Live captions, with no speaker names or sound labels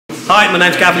Hi, my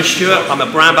name's Gavin Stewart. I'm a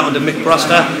brown belt under Mick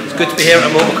Broster. It's good to be here at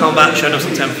Immortal MMA showing off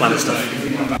some 10th Planet stuff.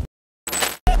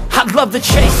 I love the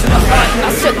chase and the hunt, and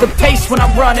I set the pace when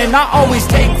I'm running. I always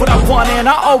take what I want and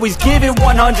I always give it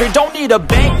 100. Don't need a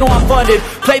bank, no I'm funded.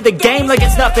 Play the game like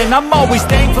it's nothing. I'm always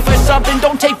thankful for something.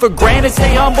 Don't take for granted,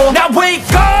 stay humble. Now wake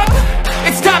up!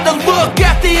 It's time to look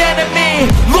at the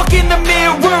enemy. Look in the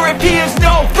mirror if he is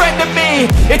no friend to me.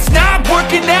 It's not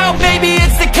working out, maybe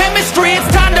it's the chemistry.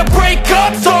 It's time to break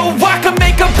up so I can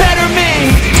make a better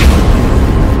me.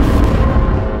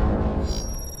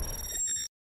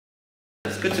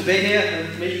 It's good to be here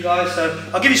and meet you guys. So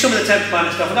I'll give you some of the 10th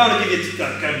Planet stuff. I don't want to give you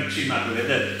go too mad with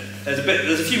it.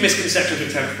 There's a few misconceptions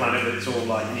with 10th Planet, but it's all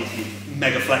like you need to be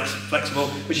mega flexible,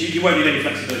 which you won't need any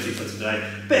flexibility for today.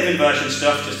 Bit of inversion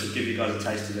stuff just to give you guys a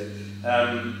taste of it.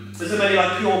 There's there many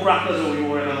like pure grapplers or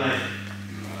you're MMA?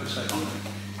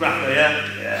 Grappler, yeah?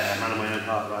 Yeah, man of my own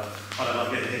heart, right? I don't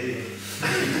like getting hit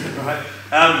either. Right?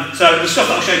 So the stuff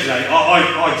that I'll show you today,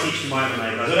 I teach to my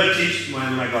MMA guys. I don't teach my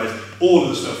MMA guys all of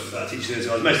the stuff that I teach to these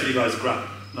guys. Most of you guys are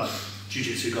like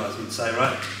Jiu-Jitsu guys, you'd say,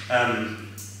 right?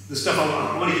 The stuff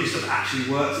I want to give you stuff that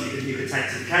actually works that you can take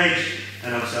to the cage.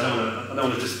 And obviously I don't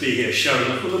want to just be here showing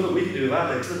like, well, look what we can do with our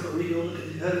legs, look what we can do,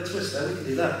 look at the twist there, we can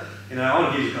do that. You know, I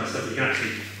want to give you kind of stuff that you can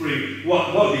actually really,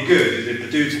 what would be good is if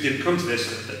the dudes who didn't come to this,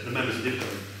 the members who did come,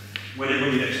 when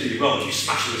you next do your roles, you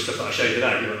smash them with stuff that I showed you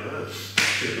today, you're like, oh,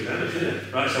 should have been better, shouldn't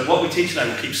it? Right, so what we teach today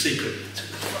we'll keep secret.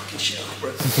 Fucking shit off,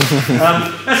 bro.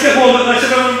 Let's get warm up, let's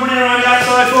have everyone running around the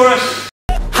outside for us.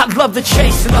 I love the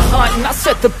chase and the hunt, and I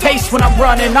set the pace when I'm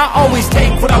running. I always take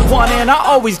what I want and I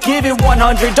always give it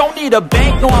 100. Don't need a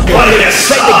bank, no I'm funded.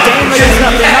 Play the game like it's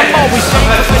nothing. I'm always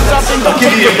thankful for something. Don't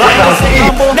take for granted, stay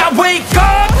humble. Now wake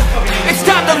up! It's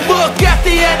time to look at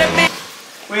the enemy.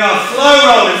 We are flow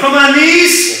rolling from our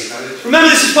knees.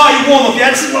 Remember, this is part of your warm up, yeah?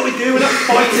 This is what we do. We're not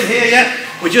fighting here yet.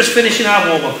 We're just finishing our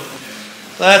warm up.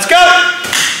 Let's go!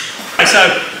 Okay, so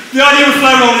the idea of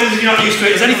flow rolling is if you're not used to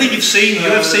it, is anything you've seen,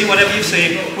 UFC, whatever you've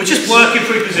seen, we're just working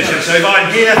through position. So if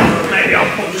I'm here, maybe I'll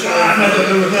punch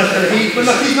but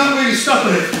look, he's not really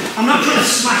stopping it. I'm not trying to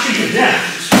smash him to death.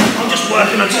 I'm just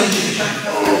working on something.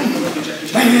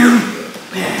 Bam!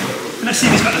 Bam! Let's see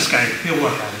if he's got an escape. He'll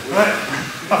work out. Right?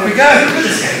 Off we go.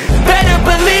 Better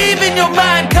believe in your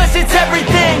mind, cause it's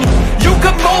everything. You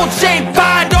can mold, shape,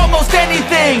 find almost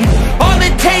anything. All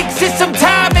it takes is some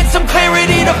time and some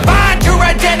clarity to find your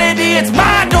identity. It's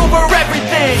mind over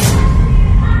everything.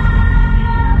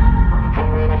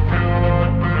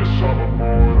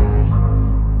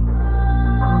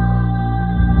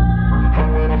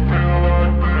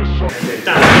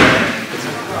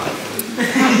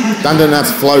 Dan doesn't have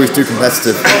to flow, he's too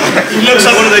competitive. He looks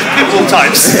like one of those pitbull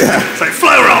types. Yeah. It's like,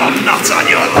 flow roll, nuts on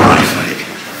your life, mate.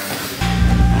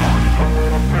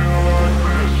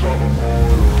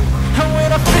 And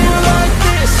when I feel like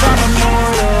this, I'm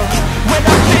immortal. When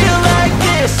I feel like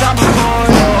this, I'm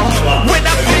immortal. When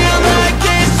I feel like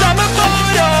this, I'm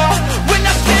immortal. When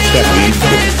I feel like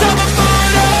this, I'm immortal.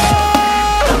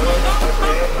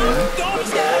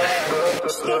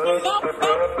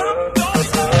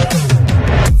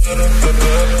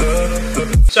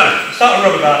 So, start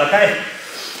with rubber guard, okay?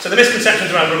 So the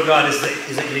misconceptions around rubber guard is that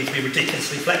you need to be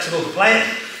ridiculously flexible to play it.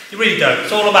 You really don't.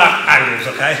 It's all about angles,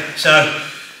 okay? So,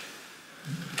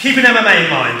 keeping MMA in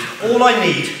mind, all I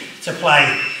need to play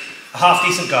a half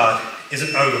decent guard is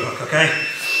an overhook, okay?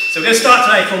 So we're going to start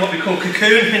today from what we call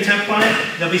cocoon in 10th Planet.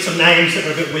 There'll be some names that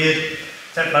are a bit weird.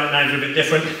 10th Planet names are a bit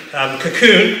different.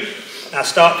 Cocoon, our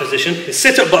start position, is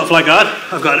sit up butterfly guard.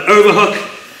 I've got an overhook.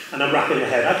 And I'm wrapping the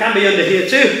head. I can be under here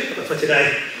too, but for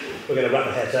today, we're going to wrap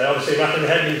the head. So obviously wrapping the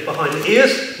head means behind the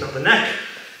ears, not the neck.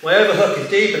 My overhook is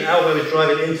deep and elbow is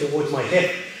driving in towards my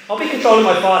hip. I'll be controlling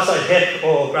my far side hip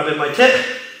or grabbing my tip,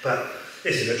 but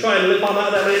this is a triangle limb palm out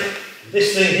of that way.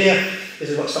 This thing here, this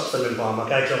is what stops the limb palm,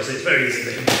 okay? Because obviously it's very easy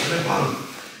to control the limb palm.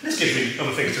 This gives me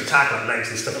other things to attack like legs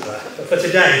and stuff like that. But for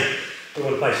today, we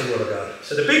want to play some rubber guard.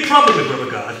 So the big problem with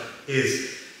rubber guard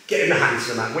is getting the hands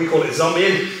to the mat. We call it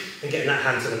zombieing. And getting that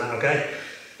hand to the mat, okay?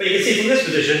 But you can see from this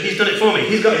position, he's done it for me.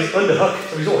 He's got his underhook,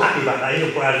 so he's all happy about that. He's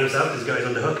all proud of himself, he's got his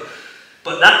underhook.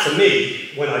 But that, to me,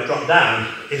 when I drop down,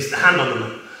 is the hand on the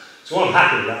mat. So I'm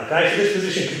happy with that, okay? So this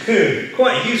position, cocoon,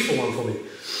 quite a useful one for me.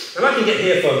 And I can get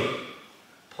here from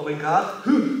pulling guard.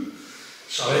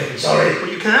 Sorry,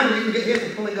 but you can get here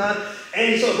from pulling guard.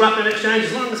 Any sort of grappling exchange,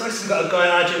 as long as I've still got a guy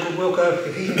in our gym called Wilco,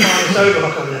 if he can find his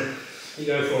overhook on there, you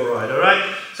go for a ride,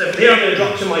 alright? So from here I'm going to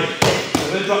drop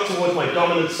towards my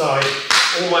dominant side.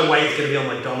 All my weight is going to be on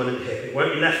my dominant hip. It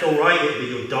won't be left or right, it'll be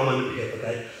your dominant hip,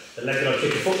 okay? The leg that I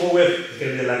kick a football with is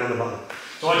going to be the leg on the bottom.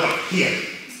 So I drop here,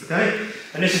 okay?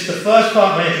 And this is the first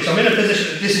part of my entry. So I'm in a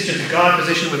position, this is just a guard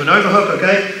position with an overhook,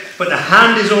 okay? But the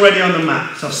hand is already on the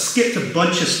mat. So I've skipped a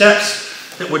bunch of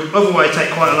steps that would otherwise take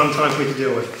quite a long time for me to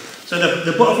deal with. So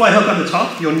the butterfly hook on the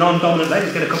top, your non-dominant leg,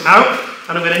 is going to come out,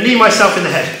 and I'm going to knee myself in the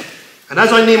head. And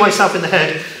as I knee myself in the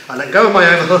head, I let go of my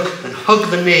overhook and hug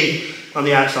the knee on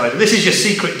the outside. And this is your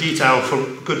secret detail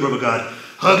from good rubber guard.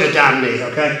 Hug a damn knee,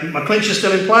 okay? My clinch is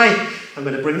still in play. I'm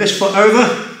going to bring this foot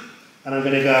over, and I'm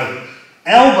going to go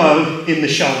elbow in the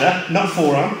shoulder, not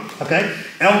forearm, okay?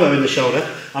 Elbow in the shoulder.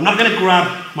 I'm not going to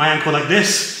grab my ankle like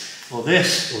this, or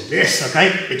this, or this, okay?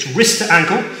 It's wrist to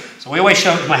ankle. So I always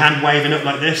show it with my hand waving up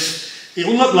like this.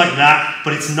 It'll look like that,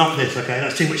 but it's not this, okay?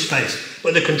 That's too much space.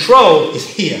 But the control is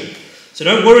here. So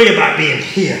don't worry about being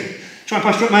here. Try and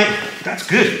posture up, mate. That's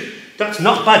good. That's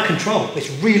not bad control. It's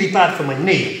really bad for my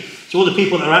knee. So all the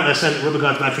people that are out there saying that rubber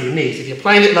guard's bad for your knees, if you're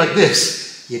playing it like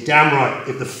this, you're damn right.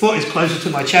 If the foot is closer to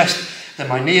my chest than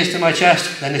my knee is to my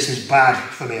chest, then this is bad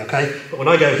for me, okay? But when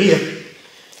I go here,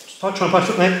 try and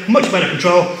posture up, mate. Much better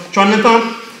control. Try and limp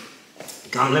arm.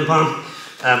 Can't limp arm.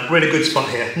 We're in a good spot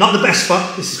here. Not the best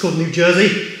spot. This is called New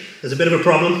Jersey. There's a bit of a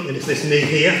problem, and it's this knee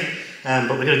here.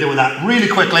 But we're going to deal with that really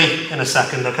quickly in a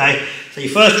second, okay? So your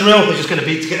first drill is just going to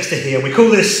be to get us to here. We call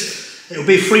this, it'll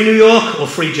be free New York or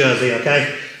free Jersey,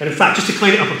 okay? And in fact, just to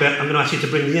clean it up a bit, I'm going to ask you to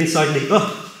bring the inside knee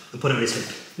up and put it on his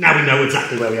hip. Now we know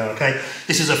exactly where we are, okay?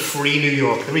 This is a free New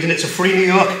York. The reason it's a free New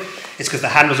York is because the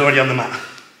hand was already on the mat.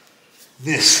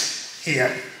 This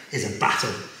here is a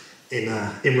battle in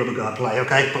rubber guard play,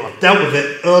 okay? But I've dealt with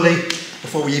it early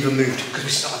before we even moved because we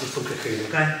started from cocoon,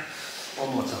 okay?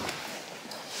 One more time.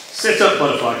 Sit up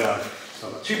butterfly guard. So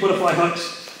I've got two butterfly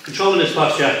hooks, controlling this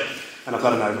posture, and I've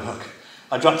got an overhook.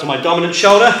 I drop to my dominant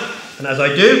shoulder, and as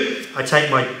I do, I take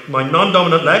my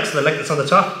non-dominant leg, so the leg that's on the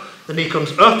top, the knee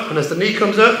comes up, and as the knee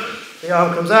comes up, the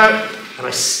arm comes out, and I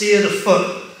steer the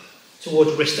foot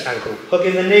towards wrist to ankle.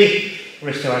 Hugging the knee,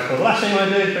 wrist to ankle. The last thing I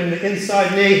do, bring the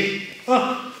inside knee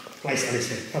up, place it on his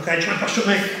hip. Okay, try and posture up,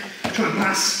 mate. Try and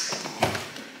pass.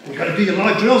 You've got to do your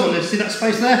live drills on this. See that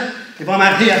space there? If I'm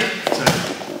out here, so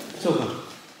it's all gone.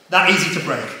 That easy to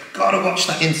break. Got to watch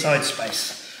that inside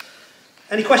space.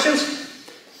 Any questions?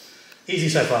 Easy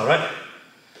so far, right?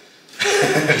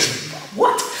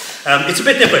 What? It's a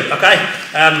bit different, okay?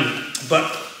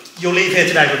 But you'll leave here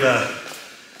today with a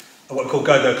what we call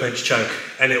go-go clinch choke,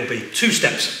 and it'll be 2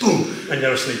 steps, boom, and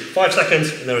they're asleep. 5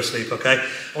 seconds, and they're asleep, okay?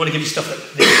 I want to give you stuff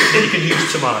that you can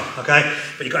use tomorrow, okay?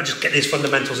 But you've got to just get these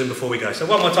fundamentals in before we go. So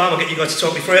one more time, I'll get you guys to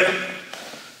talk me through it.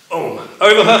 Boom.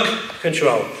 Overhook,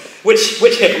 control. Which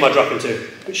hip am I dropping to?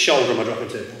 Which shoulder am I dropping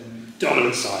to?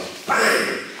 Dominant side.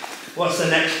 Bang! What's the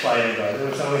next play then, guys? You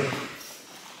want to tell me?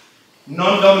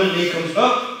 Non-dominant knee comes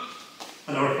up,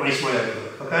 and I replace my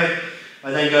overhook, okay?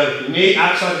 I then go knee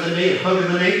outside of the knee and hug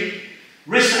the knee.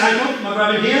 Wrist to ankle, am I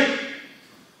grabbing here?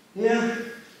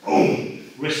 Here. Boom.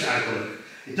 Wrist to ankle.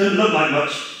 It doesn't look like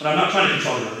much, but I'm not trying to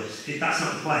control it like this. That's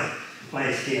not the play. The play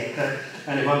is here, okay?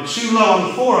 And if I'm too low on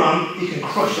the forearm, you can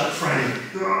crush that frame.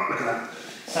 Look at that.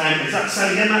 Same, is that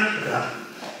same again, Matt? Look at that.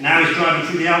 Now he's driving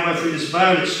through the elbow, through this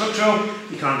bone, it's structural,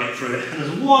 you can't get through it. And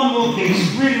there's one more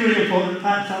piece, really, really important.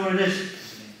 Pat, tell me where it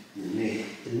is. The knee.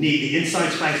 The knee, the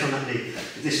inside space on that knee.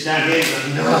 If this is down here,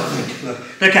 you've got nothing.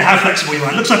 Look, don't care how flexible you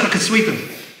are. It looks like I could sweep him.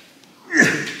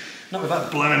 Not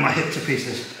without blowing my hip to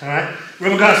pieces. Alright?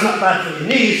 Rubber guard's not bad for your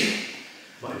knees.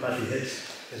 It might be bad for your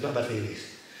hips. It's not bad for your knees.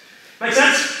 Make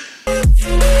sense?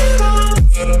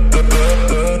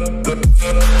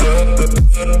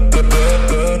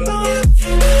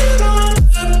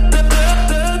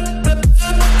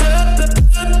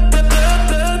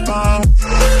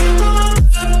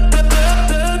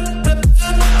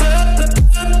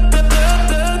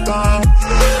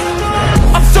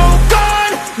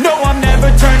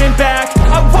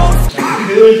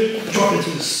 Drop into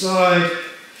the side,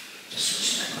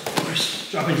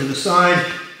 just drop into the side,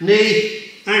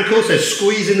 knee, ankle, so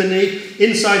squeezing the knee,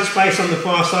 inside space on the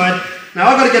far side. Now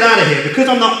I've got to get out of here because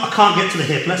I can't get to the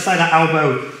hip. Let's say that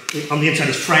elbow on the inside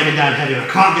is framing down heavy and I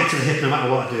can't get to the hip no matter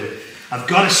what I do. I've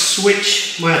got to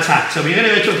switch my attack. So we're going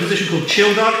to go to a position called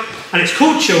chill dog, and it's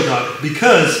called chill dog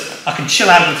because I can chill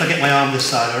out once I get my arm this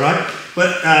side, all right?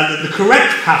 But the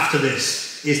correct path to this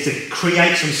is to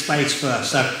create some space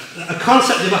first. So a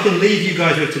concept, if I can leave you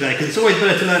guys with today, because it's always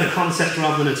better to learn a concept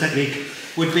rather than a technique,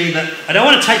 would be that I don't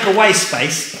want to take away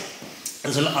space.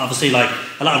 There's obviously like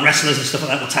a lot of wrestlers and stuff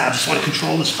like that will say, I just want to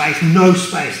control the space, no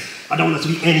space. I don't want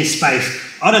there to be any space.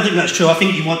 I don't think that's true. I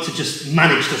think you want to just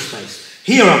manage the space.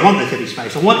 Here I want there to be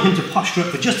space. I want him to posture up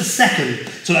for just a second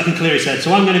so that I can clear his head.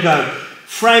 So I'm going to go,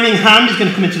 framing hand is going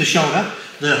to come into the shoulder.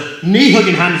 The knee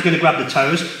hugging hand is going to grab the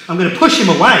toes. I'm going to push him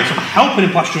away, so I'm helping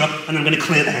him posture up, and I'm going to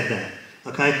clear the head there.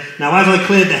 Okay? Now, as I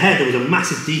cleared the head, there was a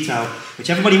massive detail, which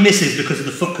everybody misses because of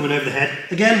the foot coming over the head.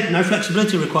 Again, no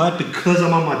flexibility required because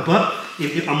I'm on my butt,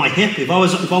 on my hip. If I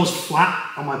was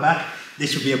flat on my back,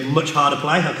 this would be a much harder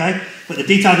play, okay? But the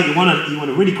detail that you want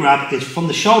to really grab is from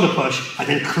the shoulder push, I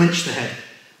then clinch the head.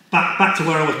 Back to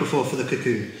where I was before for the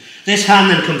cocoon. This hand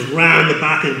then comes round the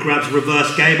back and grabs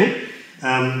reverse gable.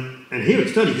 And here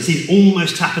it's done. You can see he's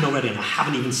almost tapping already, and I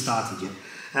haven't even started yet.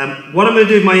 What I'm going to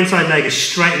do with my inside leg is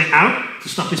straighten it out to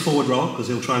stop his forward roll, because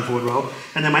he'll try and forward roll.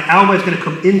 And then my elbow is going to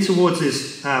come in towards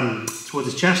his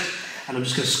chest, and I'm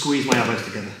just going to squeeze my elbows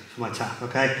together for my tap,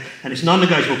 okay? And it's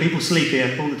non-negotiable. People sleep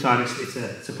here all the time.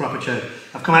 It's a proper choke.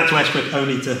 I've come out to Westbrook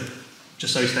only to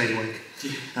just so he stays awake.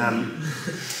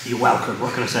 You're welcome.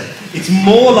 What can I say? It's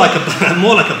more like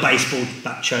a baseball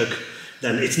bat choke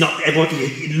than it's not. Everyone,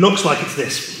 it looks like it's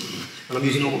this, and I'm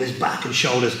using all this back and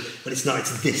shoulders, but it's not.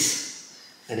 It's this,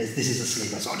 and this is a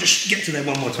sleeper. So I'll just get to there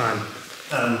one more time.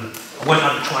 I won't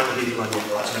have to try and leave you like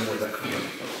that, so don't worry about it.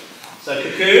 So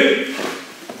cocoon,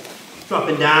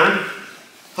 dropping down,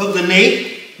 hug the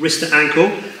knee, wrist to ankle.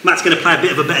 Matt's going to play a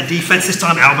bit of a better defense this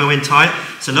time, elbow in tight.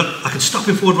 So look, I can stop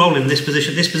him forward rolling in this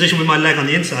position. This position with my leg on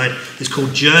the inside is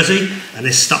called jersey, and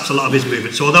this stops a lot of his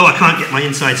movement. So although I can't get my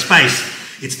inside space,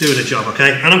 it's doing a job,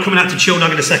 okay? And I'm coming out to chill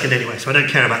dog in a second anyway, so I don't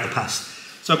care about the pass.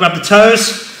 So I grab the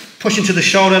toes, push into the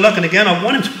shoulder, look, and again, I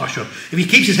want him to posture up. If he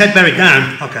keeps his head buried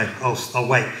down, okay, I'll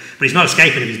wait. But he's not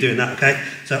escaping if he's doing that, okay?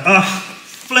 So off,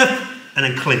 flip, and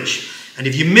then clinch. And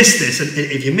if you miss this, and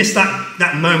if you miss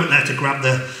that moment there to grab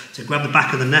the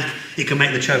back of the neck, it can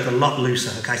make the choke a lot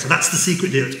looser, okay? So that's the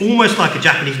secret deal. It's almost like a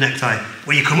Japanese necktie,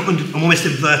 where you come under, I'm almost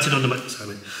inverted underneath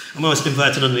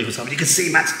the time. You can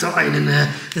see Matt's dying in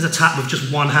there. There's a tap with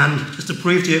just one hand, just to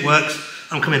prove to you it works.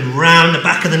 I'm coming round the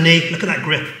back of the knee. Look at that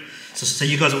grip. So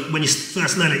you guys, when you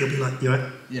first learn it, you'll be like, you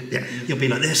right? Yeah. You'll be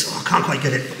like this. Oh, I can't quite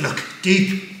get it. But look,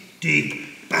 deep,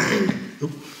 bang.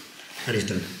 Oop. And he's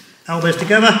done. Elbows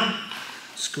together.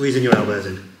 Squeezing your elbows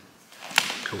in.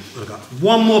 Cool. I've got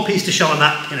one more piece to show on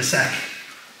that in a sec,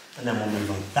 and then we'll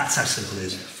move on. That's how simple it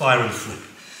is. Fire and flip.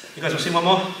 You guys want to see one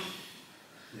more?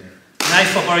 Yeah.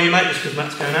 Nice, I'll borrow you, mate, just because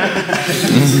Matt's going out.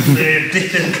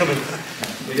 Dip in coming back.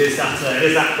 It is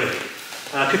that quick.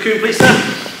 Cocoon, please, sir.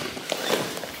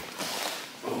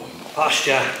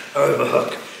 Posture,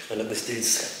 overhook. And look, this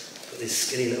dude's got these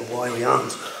skinny little wiry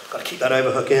arms. Got to keep that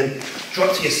overhook in.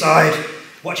 Drop to your side.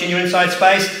 Watching your inside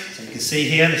space, so you can see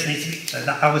here, this needs to be, so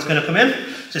that elbow's going to come in.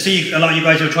 So see, a lot of you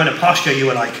guys who were trying to posture, you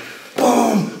were like,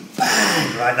 boom,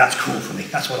 bang, right, that's cool for me,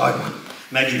 that's what I want.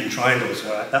 Maybe even triangles,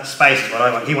 all right, that space is what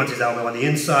I want. He wants his elbow on the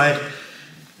inside.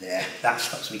 There, that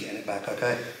stops me getting it back,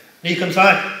 okay? Knee comes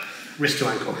high, wrist to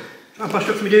ankle. Try and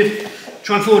posture up for me, dude.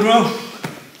 Try and forward roll.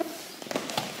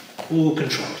 All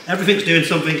controlled. Everything's doing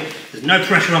something. There's no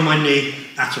pressure on my knee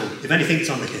at all. If anything, it's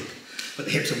on the hip. But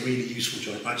the hip's a really useful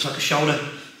joint, right? It's like a shoulder,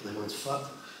 and then mine's flat.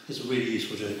 It's a really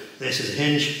useful joint. This is a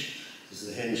hinge, this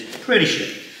is a hinge. Pretty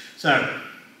shit. So,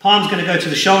 palm's going to go to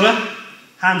the shoulder,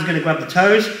 hand's going to grab the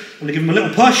toes. I'm going to give him a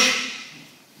little push,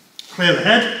 clear the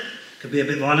head. Could be a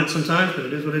bit violent sometimes, but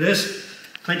it is what it is.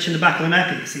 Clenching the back of the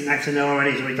neck, you can see Max in there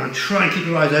already, he's already done. Try and keep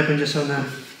your eyes open just so now,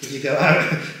 if you go out,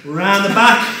 round the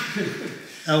back,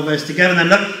 elbows together,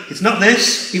 and then look, it's not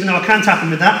this, even though I can tap him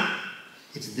with that,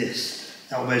 it's this.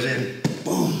 Elbows in,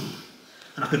 boom,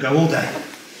 and I could go all day.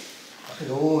 I could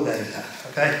go all day with that,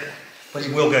 okay? But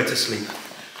he will go to sleep.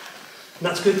 And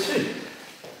that's good too.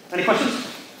 Any questions?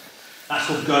 That's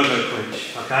called go-go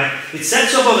clinch, okay? It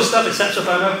sets up other stuff, it sets up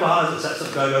omoplatas, it sets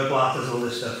up go-go platas, all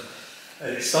this stuff.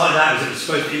 And it started out as it was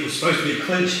supposed to be a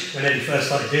clinch when Eddie first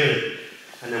started doing it.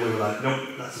 And then we were like,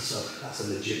 nope, that's a sub, that's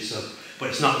a legit sub. But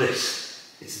it's not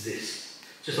this, it's this.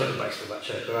 Just like a baseball bat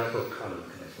choke, alright? Well, kind of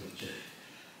like a baseball bat choke.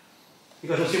 You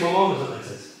guys want to see one more? Does that make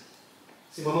sense?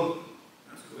 See one more?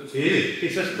 That's good. Yeah,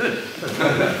 he's just good.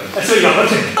 That's what you got, let's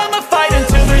see. I'ma fight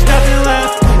until there's nothing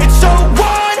left. It's so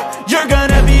what? You're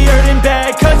gonna be hurting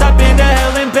bad, cause I've been to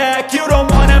hell and back. You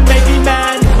don't wanna make me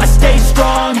mad. I stay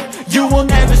strong, you will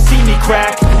never see me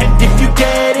crack. And if you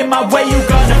get in my way, you're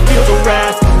gonna feel the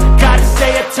wrath. Gotta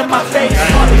say it to my face,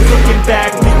 always looking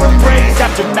back. Mirror breaks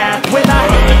after math, when I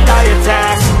hit I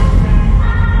attack.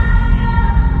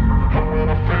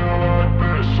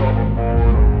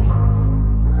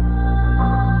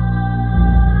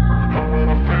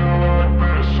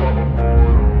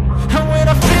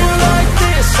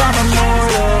 I'm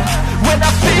immortal. When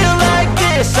I feel like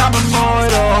this, I'm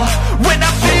immortal. When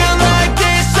I feel like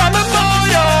this, I'm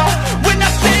immortal. When I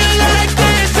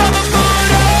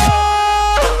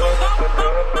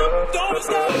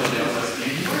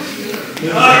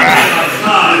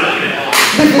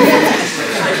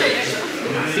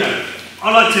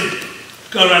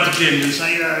gym and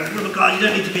say, rubber guard, you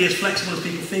don't need to be as flexible as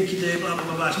people think you do, blah, blah,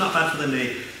 blah, blah. It's not bad for the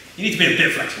knee. You need to be a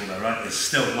bit flexible though, right? It's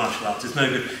still martial arts, it's no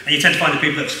good. And you tend to find the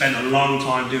people that have spent a long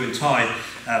time doing Thai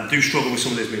do struggle with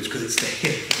some of these moves because it's the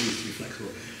hip that needs to be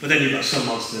flexible. But then you've got some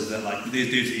monsters that like these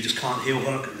dudes that you just can't heel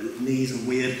hook, and the knees are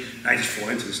weird, they just fall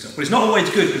into this stuff. But it's not always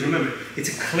good because remember, it's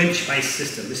a clinch-based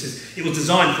system. It was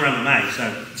designed for MMA,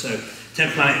 so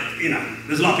 10th Planet, you know,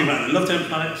 there's a lot of people out there that love 10th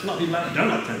Planet, there's a lot of people out there that don't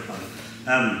like 10th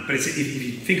Planet. But if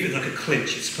you think of it like a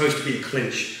clinch, it's supposed to be a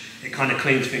clinch. It kind of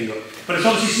cleans things up. But it's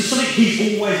obviously something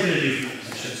he's always going to do from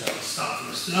that position. So I'll start from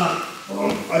the start,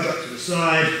 I drop to the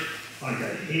side, I go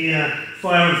here,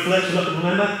 fire and flip, so look,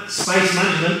 remember, space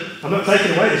management. I'm not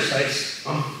taking away the space,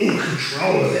 I'm in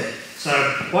control of it. So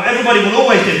what everybody will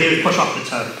always do here is push off the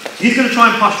toe. So he's going to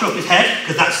try and posture up his head,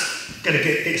 because that's going to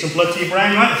get some blood to your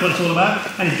brain, right? That's what it's all about.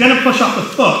 And he's going to push off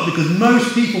the foot, because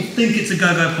most people think it's a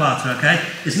go-go plata, okay?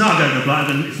 It's not a go-go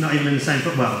plata, and it's not even in the same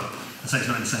foot. Well, I say it's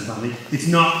not in the same family. It's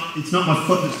not my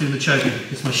foot that's doing the choking,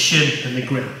 it's my shin and the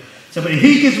grip. So but if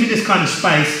he gives me this kind of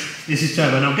space, this is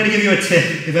turbo. And I'm going to give you a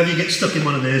tip, if ever you get stuck in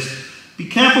one of these, be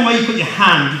careful where you put your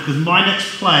hand, because my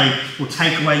next play will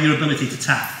take away your ability to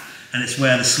tap. And it's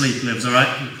where the sleep lives, alright?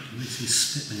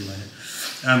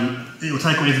 It will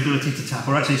take away his ability to tap,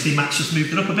 alright? So you see Matt's just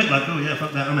moved it up a bit, like, oh yeah,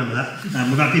 fuck that, I remember that.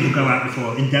 We've had people go out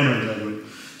before in demos over it.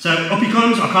 So up he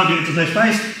comes, I can't do it into no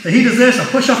space. So he does this, I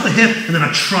push off the hip, and then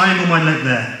I triangle my leg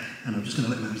there. And I'm just going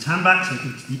to let him have his hand back so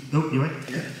he can, oh, you wait?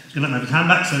 Yeah. Just going to let him have his hand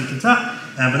back so he can tap.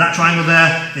 But that triangle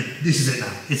there, this is it now.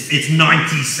 It's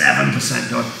 97%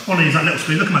 done. All I need is that little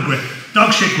screen, look at my grip. Dog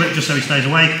shit grip just so he stays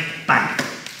awake. Bang.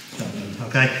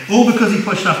 Okay? All because he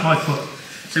pushed off my foot.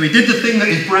 So he did the thing that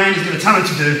his brain is going to tell him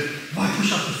to do. If I push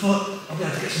off the foot, I'll be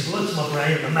able to get some blood to my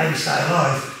brain and maybe stay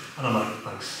alive. And I'm like,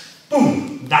 thanks.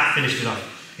 Boom! That finished it off.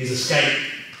 His escape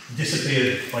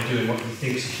disappeared by doing what he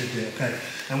thinks he should do, okay?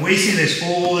 And we see this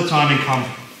all the time in comp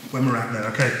when we're out there,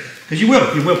 okay? Because you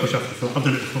will push off the foot. I've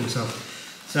done it before myself.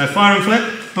 So fire and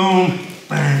flip, boom,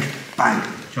 bang, bang,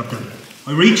 job done.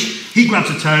 I reach, he grabs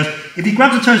the toes. If he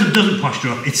grabs the toes and doesn't posture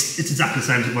up, it's exactly the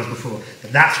same as it was before.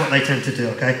 But that's what they tend to do,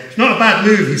 okay? It's not a bad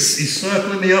move, he's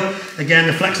circling me up. Again,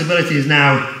 the flexibility is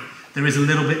now, there is a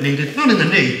little bit needed. Not in the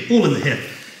knee, all in the hip.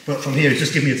 But from here, it's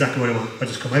just giving me exactly what I want. I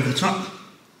just come over the top,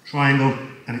 triangle,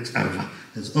 and it's over.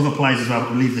 There's other plays as well,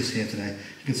 but we'll leave this here today.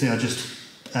 You can see I just,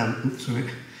 oops, sorry.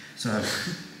 So,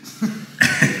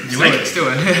 you wait? Still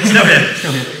here.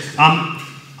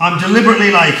 I'm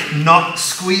deliberately like not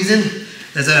squeezing.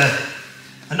 There's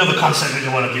another concept which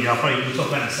I want to give you. We'll talk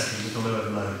about in a second. We'll go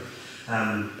overload.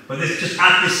 But this, just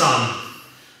add this on,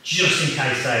 just in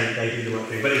case they do the right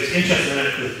thing. But it's interesting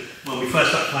because when we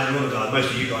first started playing rubber guard, most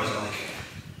of you guys are like,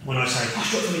 when I say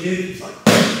posture up for me, dude, it's like,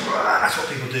 that's what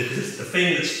people do, because it's the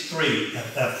thing that's free, so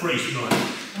you're like,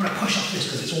 I'm going to push off this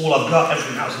because it's all I've got,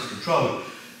 everything else is controlled.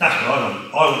 That's what I want.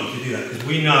 I want you to do that, because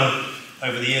we know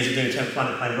over the years of doing 10th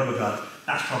Planet playing rubber guard,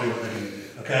 that's probably what they're going to do,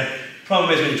 okay? Problem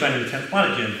is when you train in the 10th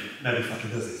Planet gym, nobody fucking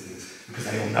does these things, because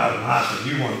they all know, that's what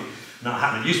you want. Not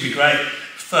happening. It used to be great.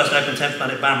 First open 10th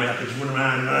Planet Banbury, I could just run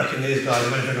around murking these guys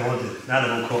and anything I wanted. Now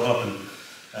they're all caught up and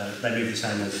they move the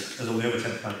same as all the other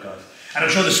 10th Planet guys. And I'm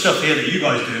sure there's stuff here that you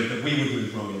guys do that we would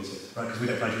move wrong into, right? Because we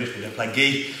don't play traditional, we don't play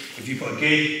gi. If you put a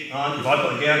gi on, if I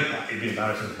put a gi on, it'd be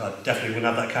embarrassing. I definitely wouldn't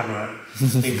have that camera out.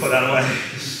 You can put that away.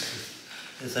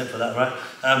 There's no for that, right?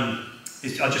 I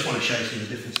just want to show you some of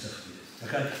the different stuff we do.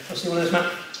 Okay? Want to see one of those, Matt?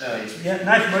 Yeah,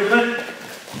 no, from where you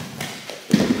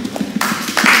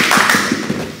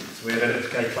So we're going to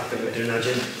go clapping we're doing now,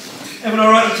 Jim. Everyone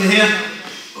alright up to here?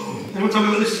 Anyone tell me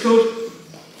what this is called?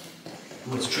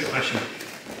 What's trick fashion?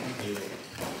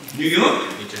 New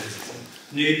York? New Jersey.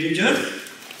 New Jersey?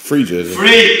 Free Jersey.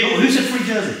 Free! Oh, who said free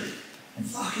Jersey?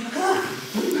 Fucking look at that.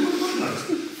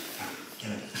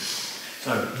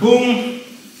 So, boom,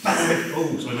 bang.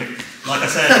 Oh, sorry mate. Like I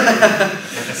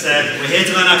said, we're here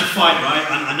to learn how to fight, right?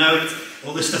 I know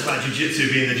all this stuff about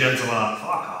Jiu-Jitsu being the gentle art.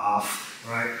 Fuck off,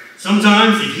 right?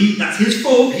 Sometimes, if that's his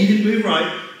fault, he didn't move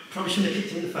right, probably shouldn't have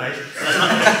kicked him in the face. That's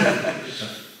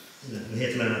not we're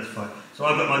here to learn how to fight. So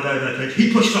I've got my go-go clinch.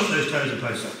 He pushed off those toes and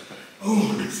post up.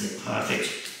 Oh, that's it. Perfect.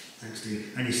 Thanks, dude.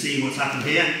 And you see what's happened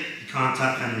here? You can't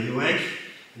tap, can you? You awake?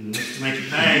 And to make you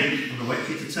pay, I'm going to wait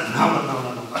for you to tap.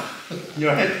 No.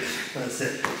 You're ahead. That's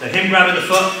it. So him grabbing the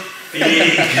foot, be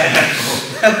careful.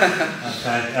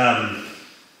 Okay.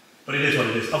 But it is what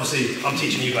it is. Obviously, I'm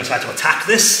teaching you guys how to attack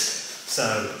this. So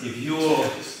if you're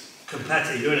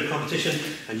competitive, you're in a competition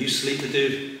and you sleep the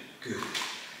dude, good.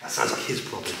 That sounds like his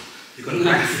problem. You've got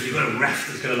a ref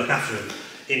that's going to look after him.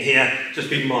 In here, just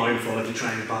be mindful of your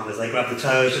training partners. They grab the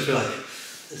toes, just be like,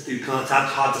 this dude can't tap.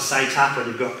 It's hard to say tap when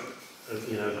you've got,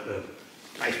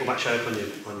 baseball bat shape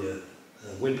on your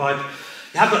windpipe.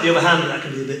 You have got the other hand that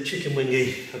can be a bit chicken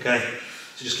wingy, okay?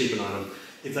 So just keep an eye on them.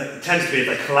 It tends to be if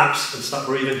they collapse and stop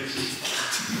breathing.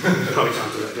 Probably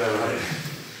time to let go, right?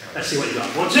 Let's see what you got.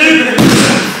 1, 2.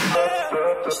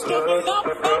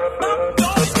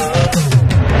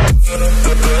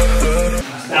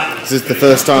 This is the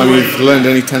first time you've learned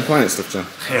any 10 planet stuff, John?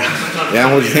 Yeah.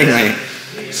 Yeah, what do you think, mate?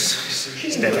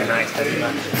 It's deadly nice, deadly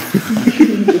nice.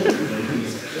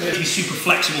 He's super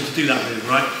flexible to do that move,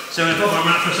 right? So I'm going to talk about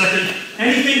that for a second.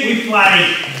 Anything we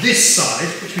play this side,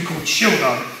 which we call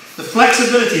shoulder, the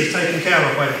flexibility is taken care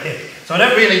of by the hip. So I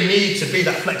don't really need to be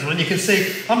that flexible. And you can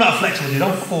see, I'm not a flexible dude.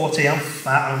 I'm 40, I'm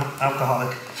fat, I'm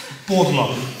alcoholic,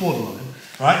 borderline,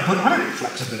 right? But I don't need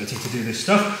flexibility to do this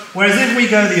stuff. Whereas if we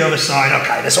go the other side,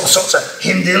 okay, there's all sorts of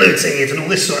him diluting it and all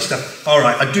this sort of stuff. All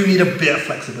right, I do need a bit of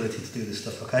flexibility to do this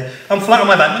stuff, okay? I'm flat on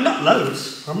my back, but not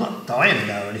loads. I'm not dying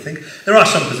now or anything. There are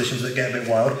some positions that get a bit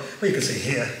wild, but you can see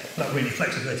here, not really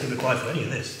flexibility required for any of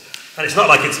this. And it's not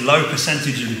like it's low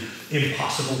percentage and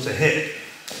impossible to hit.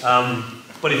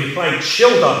 But if you play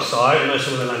chill dog side, I know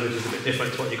some of the language is a bit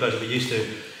different to what you guys will be used to.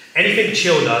 Anything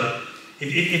chill dog,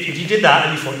 if you did that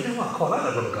and you thought, you know what, I quite like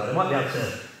that rubber guard, I might be able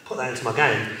to put that into my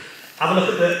game. Have a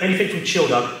look at anything from chill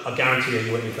dog, I guarantee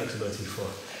you won't need flexibility before.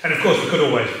 And of course, we could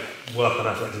always work on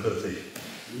our flexibility.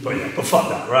 But yeah, but fuck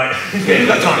that, right? You've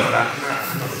got time for that.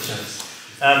 Nah, not a chance.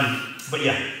 But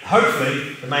yeah,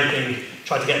 hopefully the main thing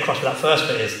try to get across with that first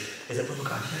bit is that rubber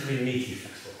guard, you don't really need to be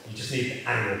flexible. You just need the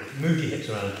angle, move your hips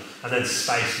around, and then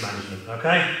space management,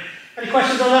 okay? Any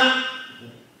questions on that?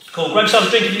 Cool, grab yourself a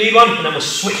drink if you need one, and then we'll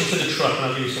switch into the truck and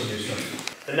I'll give you some new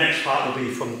stuff. The next part will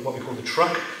be from what we call the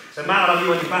truck. So Matt, I'll have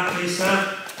you on your back, please,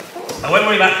 sir. I won't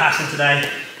worry about passing today.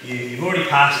 You've already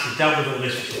passed, you've dealt with all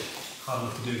this, which is hard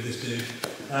enough to do with this dude.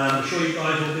 I'm sure you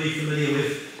guys will be familiar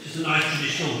with just a nice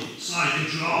traditional side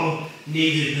control,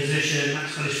 needed position,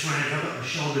 max got his strength, I've got my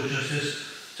shoulder adjusters.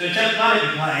 So in terms of that, we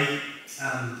play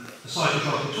the side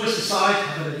control called twister side.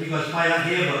 I don't know if you guys play that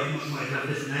here, but you might have a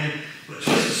different name. But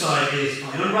twister side is I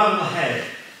unravel my head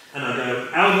and I go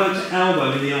elbow to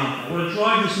elbow with the arm. I want to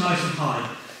drive this nice and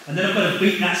high. And then I've got to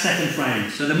beat that second frame.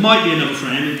 So there might be another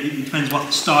frame, it depends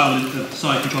what style the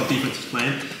side control defense is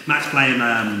playing. Matt's playing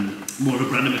more of a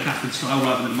Brandon McCaffrey style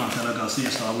rather than a Marcelo Garcia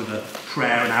style with a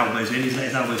prayer and elbows in. He's let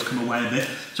his elbows come away a bit.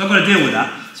 So I've got to deal with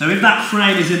that. So if that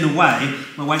frame is in the way,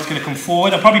 my weight's going to come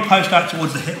forward. I'll probably post out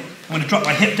towards the hip. I'm going to drop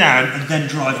my hip down and then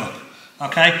drive up.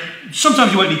 Okay?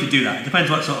 Sometimes you won't need to do that. It depends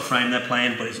what sort of frame they're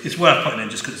playing, but it's worth putting in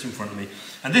just because it's in front of me.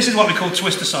 And this is what we call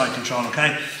twister side control,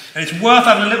 okay? And it's worth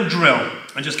having a little drill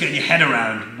and just getting your head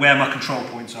around where my control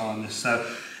points are on this. So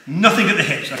nothing at the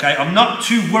hips, okay? I'm not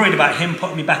too worried about him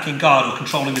putting me back in guard or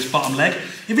controlling this bottom leg.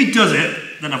 If he does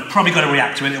it, then I've probably got to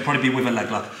react to it. It'll probably be with a leg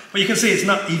lock. But you can see it's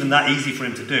not even that easy for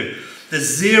him to do. There's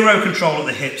zero control at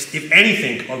the hips. If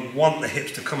anything, I want the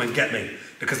hips to come and get me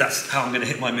because that's how I'm going to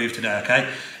hit my move today, okay?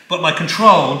 But my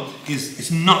control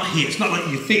it's not here. It's not like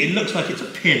you think. It looks like it's a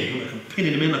pin. Like I'm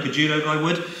pinning him in like a judo guy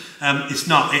would. It's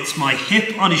not. It's my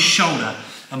hip on his shoulder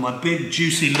and my big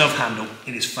juicy love handle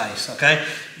in his face, okay?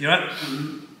 You all right?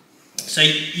 So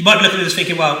you might be looking at this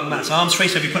thinking, well, Matt's arm's free,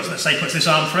 so if he puts this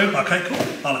arm through, okay, cool.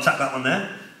 I'll attack that one there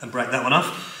and break that one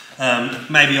off.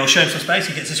 Maybe I'll show him some space,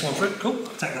 he gets this one through, cool,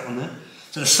 I'll attack that one there.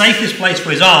 So the safest place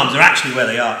for his arms are actually where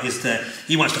they are,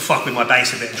 he wants to fuck with my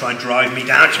base a bit and try and drive me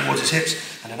down towards his hips,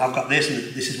 and then I've got this,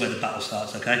 and this is where the battle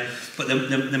starts, okay? But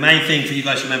the main thing for you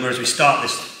guys to remember as we start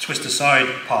this twister side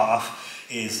part off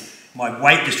is my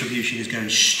weight distribution is going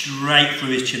straight through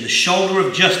his chin. The shoulder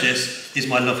of justice is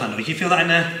my love handle. Can you feel that in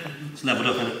there? It's leveled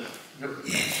up, isn't it?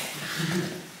 Yeah.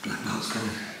 Black belt's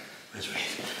coming. Where's Reed?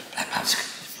 Black belt's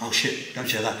coming. Oh shit, don't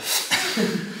share that.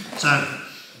 So,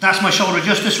 that's my shoulder of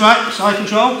justice, right? Side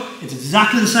control. It's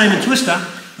exactly the same in twister,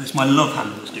 but it's my love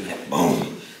handle that's doing it.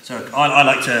 Boom. So I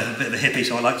like to, a bit of a hippie,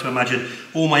 so I like to imagine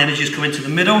all my energies coming to the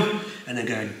middle and then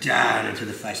going down into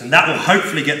the face. And that will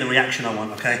hopefully get the reaction I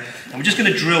want, okay? And we're just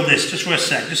going to drill this just for a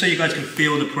sec, just so you guys can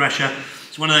feel the pressure.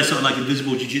 It's one of those sort of like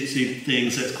invisible jiu-jitsu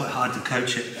things, so it's quite hard to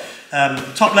coach it.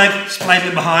 Top leg,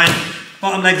 splayed behind,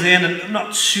 bottom leg's in, and I'm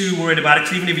not too worried about it,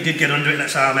 because even if he did get under it,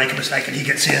 let's say I make a mistake and he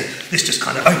gets here, this just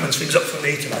kind of opens things up for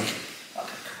me to like,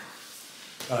 okay,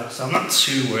 cool. Alright, so I'm not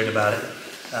too worried about it.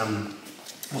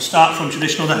 We'll start from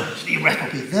traditional there. So you rep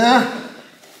up there.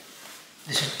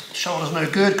 This shoulder's no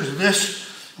good because of this.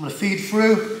 I'm going to feed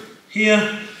through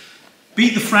here.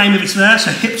 Beat the frame if it's there, so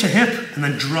hip to hip, and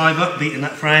then drive up, beating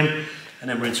that frame, and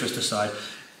then we're in twister side.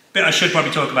 Bit I should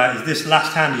probably talk about is this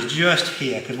last hand is just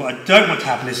here, because what I don't want to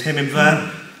happen is him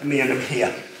invert and me end up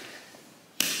here.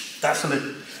 That's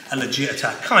something. a legit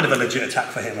attack, kind of a legit attack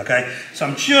for him, okay? So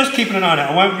I'm just keeping an eye on it.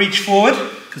 I won't reach forward,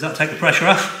 because that'll take the pressure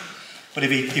off. But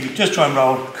if he does try and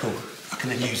roll, cool, I can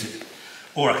then use it.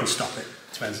 Or I can stop it.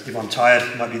 Depends. If I'm tired,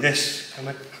 it might be this. It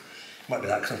might be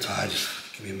that, because I'm tired. Just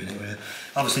give me a minute.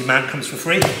 Obviously, mount comes for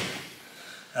free.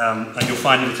 And you'll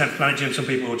find in the 10th Planet Gym, some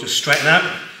people will just straighten out.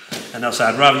 And they'll say,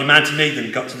 I'd rather you mounted me than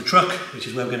got to the truck, which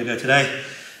is where we're going to go today.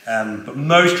 But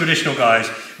most traditional guys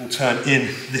will turn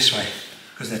in this way,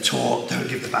 because they're taught, don't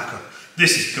give the back up.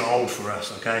 This is gold for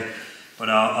us, okay? But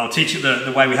I'll teach you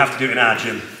the way we have to do it in our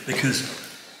gym, because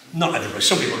not everybody,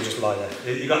 some people will just lie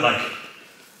there. You've got like,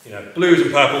 you know, blues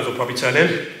and purples will probably turn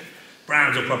in,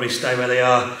 browns will probably stay where they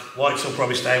are, whites will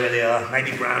probably stay where they are,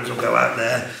 maybe browns will go out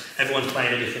there. Everyone's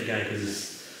playing a different game, because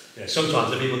you know,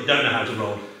 sometimes the people that don't know how to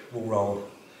roll will roll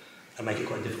and make it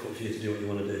quite difficult for you to do what you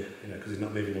want to do, you know, because he's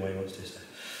not moving the way he wants to. So. Do you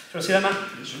want to see that, man?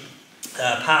 Yes, sir.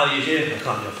 Pat will use you. I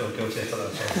can't, I feel guilty. I thought that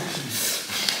was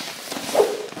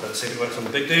let's see if it works on the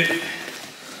big dude.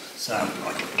 So,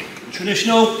 like,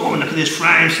 traditional. Oh, look at this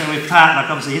frame. So with Pat, like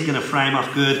obviously he's going to frame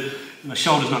off good. My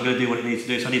shoulder's not going to do what it needs to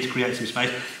do, so I need to create some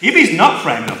space. If he's not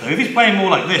framing off though, if he's playing more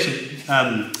like this,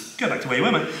 go back to where you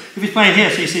were, mate. If he's playing here,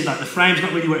 so you see like the frame's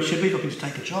not really where it should be, if I can just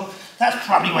take control. That's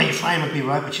probably where your frame would be,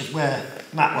 right, which is where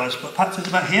Matt was. But Pat's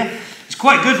about here. It's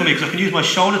quite good for me because I can use my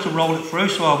shoulder to roll it through,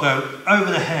 so I'll go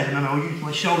over the head and then I'll use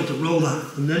my shoulder to roll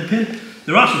that and then pin.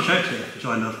 There are some chokes here, which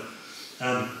I love.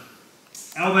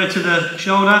 Elbow to the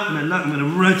shoulder, and then look, I'm going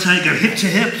to rotate, go hip to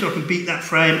hip, so I can beat that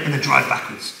frame and then drive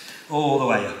backwards, all the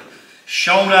way up.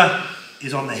 Shoulder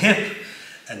is on the hip,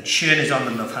 and chin is on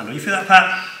the love handle. You feel that,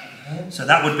 Pat? So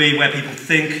that would be where people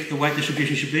think the weight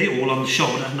distribution should be, all on the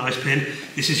shoulder, nice pin.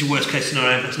 This is your worst case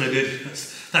scenario, that's no good.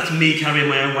 That's me carrying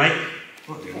my own weight.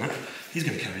 I'm not doing that. He's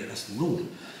going to carry it, that's the rule.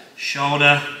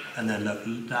 Shoulder, and then look,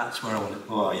 that's where I want it.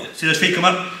 Oh yeah. See those feet come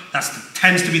up? That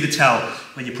tends to be the tell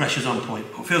when your pressure's on point.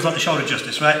 It feels like the shoulder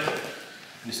justice, right?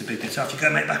 And it's the big bit. So after you go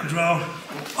make backwards roll,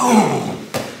 oh,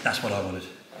 that's what I wanted.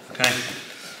 Okay?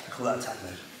 I call that attack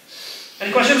mode.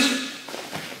 Any questions?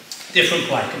 Different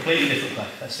play, completely different play.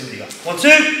 Let's see what you got. 1,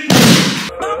 2.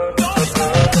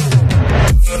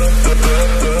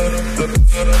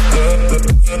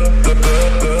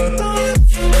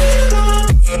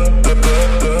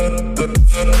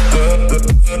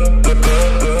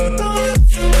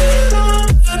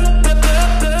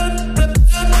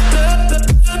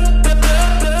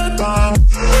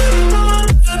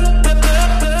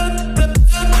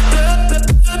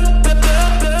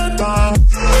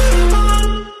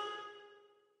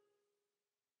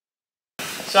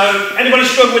 So, anybody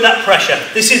struggle with that pressure?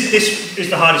 This is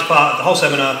the hardest part of the whole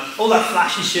seminar. All that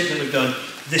flashy shit that we've done,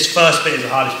 this first bit is the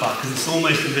hardest part because it's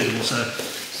almost invisible.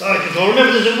 So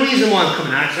remember there's a reason why I'm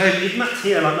coming out. So if Matt's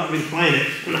here, like not really playing it,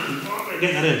 I'm not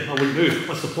get that in. I wouldn't move.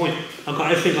 What's the point? I've got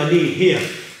everything I need here.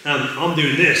 I'm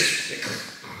doing this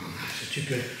because it's too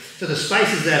good. So the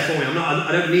space is there for me. I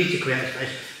don't need to create space.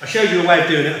 I showed you a way of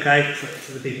doing it, okay,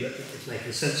 for the people that it's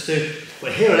making sense to.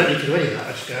 But here I don't need to do any of that.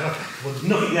 I just go, okay, well there's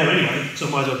nothing there anyway, so I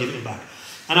might as well give it back.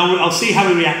 And I'll see how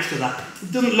he reacts to that.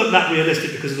 It doesn't look that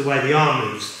realistic because of the way the arm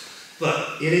moves.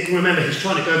 But remember, he's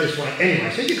trying to go this way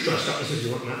anyway, so you can try to stop this if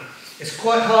you want that. It's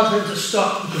quite hard for him to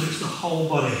stop because it's the whole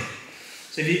body.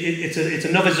 So it's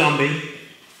another zombie.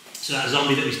 So that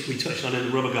zombie that we touched on in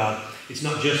the rubber guard, it's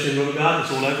not just in rubber guard,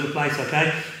 it's all over the place,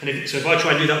 okay? And so if I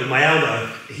try and do that with my elbow,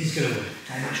 he's going to win.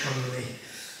 Okay, much stronger than me.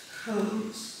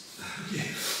 Yeah.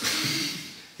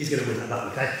 He's going to win that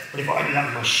battle, okay? But if I do that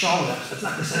with my shoulder, so it's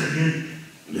like the same again,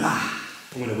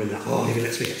 I'm going to win that. Oh, maybe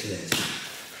let's get to this.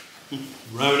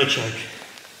 Row and a choke.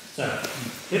 So,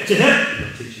 hip to hip. I'm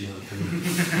not teaching you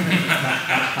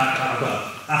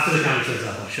after the camera turns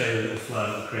up, I'll show you a little flow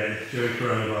that I created during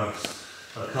coronavirus.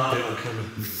 But I can't do it on camera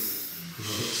because I'll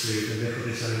get sued and look at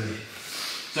this only.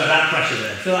 So that pressure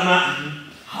there. Feel that, Matt?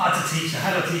 Hard to teach.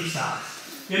 How do I teach that?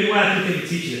 The only way I can think of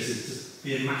teaching this is to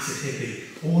be a massive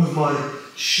hippie. All of my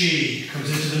chi comes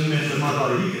into the middle of my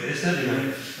body. You get this, don't you,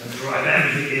 mate? And drive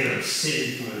everything in and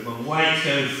sit through. My weight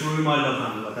going through my love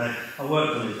handle, okay? I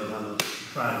worked on his love handle. I'm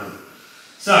proud of him.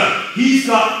 So, he's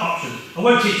got options. I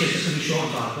won't teach this just because it's short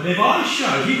on time. But if I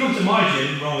show, if you come to my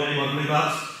gym, roll any of my blue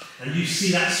belts, and you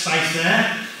see that space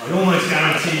there, I almost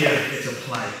guarantee you it's a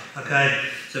play, okay?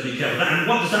 So be careful. And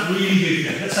what does that really do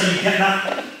for you? Let's say you get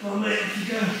that. Oh mate, off you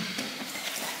go.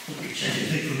 Not really changing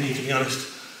anything for me, to be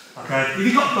honest. Okay, if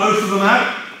you've got both of them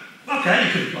out, okay,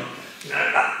 you could, like, you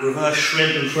know, that reverse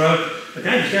shrimp and throw. The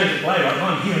game's going to play, right?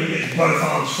 I'm here and he gets both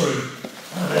arms through.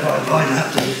 I don't know if I advise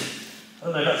that to you. I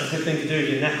don't know if that's a good thing to do with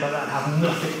your neck like that, have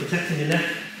nothing protecting your neck.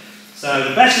 So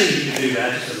the best thing you can do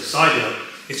there, just as a side note,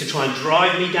 is to try and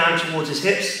drive me down towards his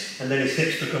hips, and then his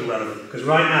hips become relevant. Because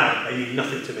right now, they mean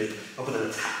nothing to me other than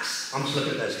attacks. I'm just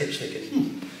looking at those hips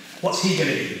thinking, what's he going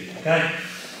to do? Okay?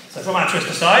 So from our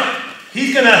twister side,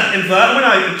 he's going to invert. When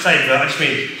I say invert, I just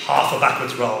mean half a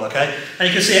backwards roll, okay? And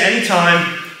you can see at any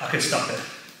time, I can stop it.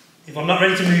 If I'm not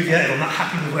ready to move yet, if I'm not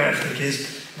happy with where everything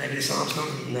is, maybe this arm's not,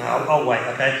 no, I'll wait,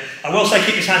 okay? I will say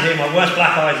keep his hand here. My worst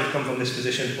black eyes have come from this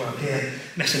position where I'm here,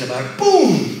 messing about,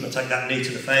 boom! I'll take that knee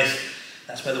to the face.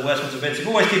 That's where the worst ones have been. So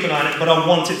always keep an eye on it, but I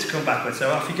want it to come backwards. So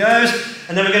off he goes,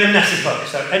 and then we're going to Nessie hook.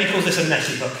 So Eddie calls this a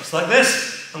Nessie hook. It's like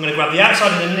this. I'm going to grab the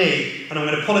outside of the knee, and I'm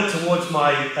going to pull it towards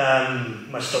my,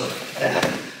 my stomach.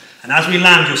 There. And as we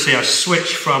land, you'll see I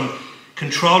switch from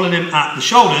controlling him at the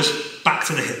shoulders back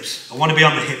to the hips. I want to be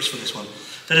on the hips for this one.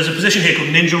 So there's a position here called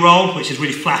ninja roll, which is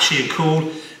really flashy and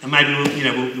cool, and maybe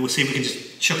we'll see if we can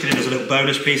just chuck it in as a little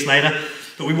bonus piece later.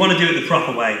 But we want to do it the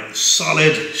proper way.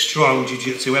 Solid, strong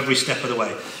jiu-jitsu every step of the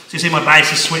way. So you see my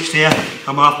base is switched here.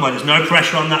 I'm off mode. There's no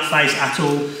pressure on that face at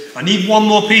all. I need one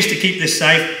more piece to keep this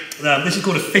safe. This is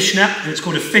called a fishnet, and it's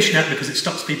called a fishnet because it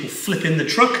stops people flipping the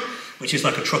truck, which is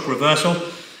like a truck reversal.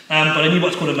 But I need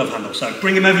what's called a love handle. So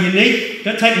bring him over your knee,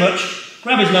 don't take much,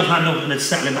 grab his love handle and then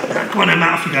settle him back down. Go on,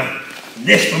 Matt, off you go. And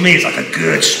this for me is like a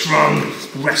good, strong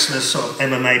wrestler's sort of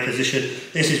MMA position.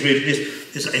 This is really,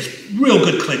 it's real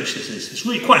good clinch, this is. It's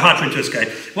really quite hard for him to escape.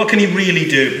 What can he really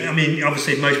do? I mean,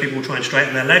 obviously most people will try and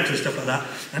straighten their legs and stuff like that,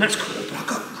 and that's cool, but I've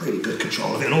got really good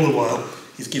control of it, and all the while,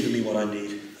 he's giving me what I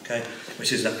need, okay?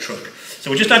 Which is that truck. So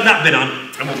we'll just add that bit on,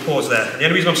 and we'll pause there. And the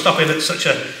only reason I'm stopping at such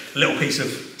a little piece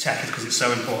of tech is because it's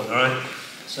so important, all right?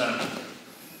 So,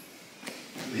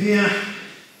 here,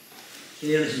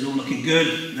 this is all looking good,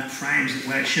 and that frame's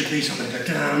where it should be, so I'm going to go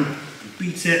down and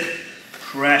beat it.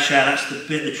 Pressure, that's the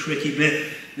bit, the tricky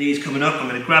bit. Knee's coming up, I'm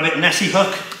going to grab it, Nessie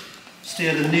hook,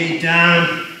 steer the knee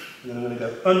down, and then I'm going to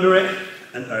go under it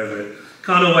and over it.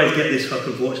 Can't always get this hook,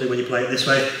 unfortunately, when you play it this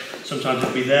way. Sometimes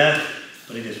it'll be there,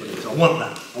 but it is what it is. I want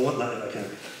that if I can.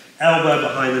 Elbow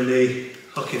behind the knee,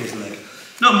 hook in his leg.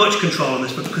 Not much control on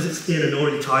this, but because it's in and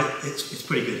already tight, it's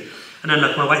pretty good. And then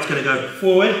look, my weight's going to go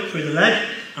forward through the leg.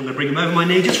 I'm going to bring him over my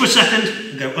knee just for a second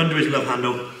and go under his love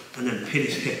handle and then pin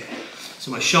his hip. So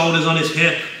my shoulder's on his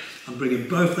hip. I'm bringing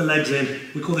both the legs in.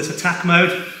 We call this attack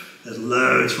mode. There's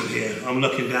loads from here. I'm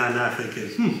looking down now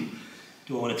thinking,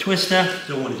 do I want a twister?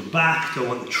 Do I want his back? Do I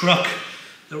want the truck?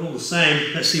 They're all the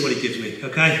same. Let's see what he gives me,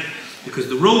 okay? Because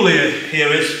the rule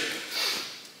here is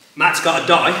Matt's got to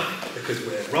die because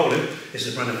we're rolling. This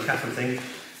is a Brandon McCaffrey thing.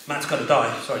 Matt's got to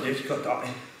die. Sorry, dude, you've got to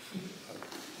die.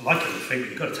 I like everything, but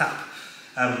you've got to tap.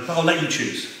 But I'll let you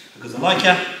choose because I like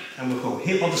you, and we'll call.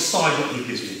 He'll decide what he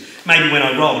gives me. Maybe when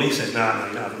I roll, he says, no,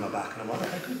 you're not having my back. And I'm like,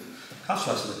 okay, cool. Calf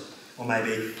slicing it. Or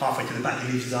maybe halfway to the back,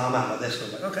 he leaves his arm out like this.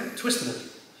 And I'm like, okay, twisting it.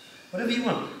 Whatever you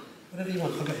want. Whatever you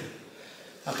want, okay.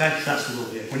 Okay, so that's the rule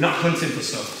here. We're not hunting for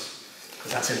subs,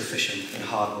 because that's inefficient and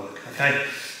hard work, okay?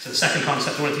 So the second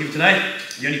concept I wanted to give you today,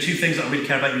 the only two things that I really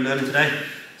care about you learning today,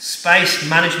 space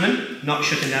management, not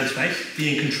shutting down space,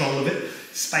 be in control of it.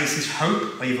 Space is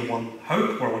hope. I either want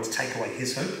hope or I want to take away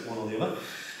his hope, one or the other.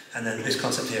 And then this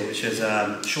concept here, which is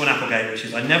Sean Applegate, which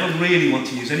is I never really want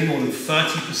to use any more than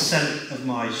 30% of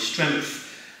my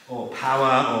strength or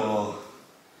power or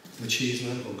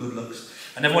machismo or good looks.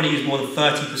 I never want to use more than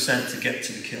 30% to get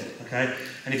to the kill, okay?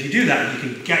 And if you do that,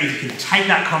 you can take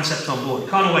that concept on board. You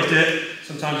can't always do it.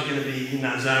 Sometimes you're going to be in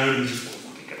that zone and you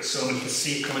just get a sub and you can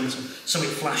see it coming, something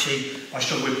flashy. I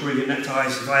struggle with Peruvian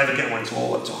neckties. If I ever get one, it's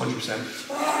 100%.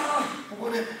 Ah, I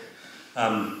want it.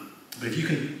 But if you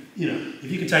can, if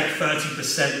you can take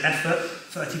 30% effort,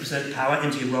 30% power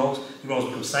into your rolls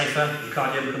become safer, your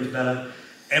cardio becomes better,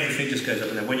 everything just goes up.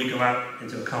 And then when you go out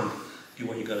into a comp, do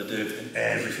what you've got to do, and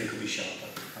everything will be sharper.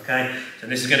 Okay? So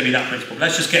this is going to be that principle.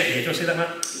 Let's just get here. Do you want to see that,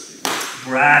 Matt?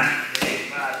 Brad.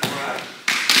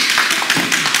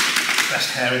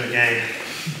 Best hair in the game.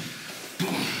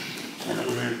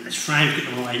 This frame's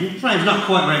getting away. The frame's not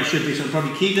quite where it should be, so I'll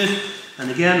probably keep this. And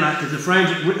again, like if the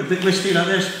frame's a bit risky like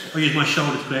this, I'll use my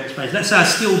shoulder to create space. Let's say I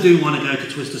still do want to go to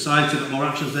twister side, so I've got more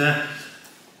options there.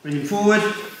 Bring him forward,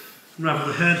 unravel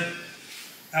the head,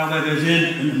 elbow goes in,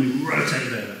 and then we rotate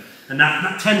it over. And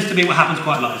that tends to be what happens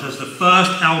quite a lot. So as the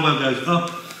first elbow goes up,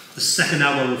 the second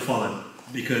elbow will follow,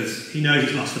 because he knows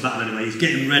he's lost the battle anyway. He's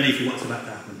getting ready for what's about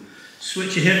to happen.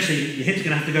 Switch your hips, so your hips are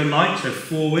going to have to go light, so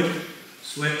forward,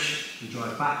 switch, and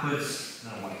drive backwards.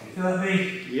 Now wait, can you feel that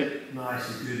beat? Yep. Nice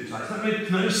and good and tight.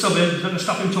 It's not going to sub him, it's not going to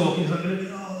stop him talking, it's not going to be,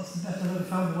 oh, that's the best I've ever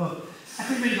found in the world. I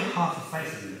think really got half the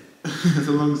face of it. It's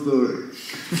a long story.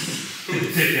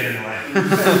 It's dick getting away.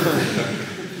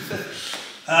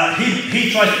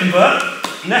 He tries to convert.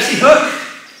 Nessie hook,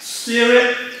 steer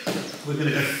it, we're going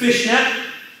to go fishnet,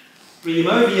 bring him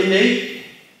over your knee,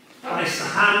 place the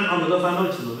hand on the love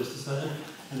handle to the wrist side,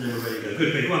 and then we're ready to go.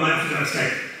 Good, big one, mate, for the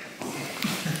escape.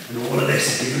 And all of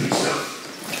this is doing stuff.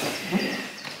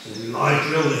 So we live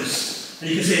drill this. And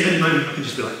you can see at any moment I can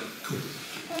just be like, cool.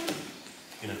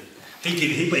 You know.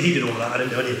 He did all that, I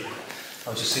didn't do any of it. I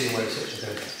was just seeing where his hips were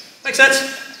going. Makes sense? I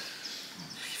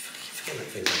keep forgetting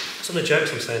that thing. Some of the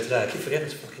jokes I'm saying today, I keep forgetting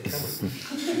this fucking camera.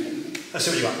 Let's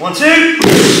see what you got. 1,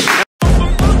 2.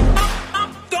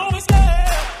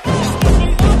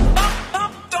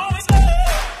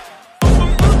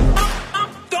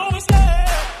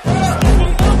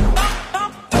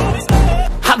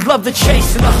 Love the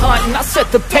chase and the hunt, and I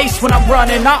set the pace when I'm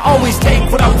running. I always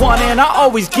take what I want and I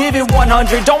always give it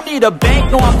 100. Don't need a bank,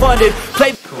 no I'm funded.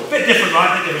 Play cool. Bit different,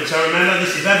 right? Bit different. So remember,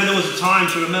 this, if ever there was a time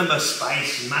to remember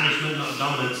space and management, not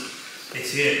dominance,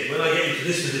 it's here. When I get into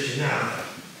this position now,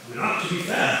 I mean, to be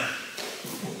fair,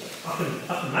 I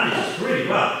can manage this pretty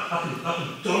well. I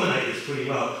can dominate this pretty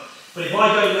well. But if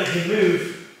I don't let him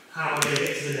move, how am I going to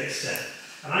get to the next step?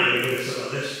 And I'm going to move stuff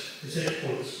like this. You see it?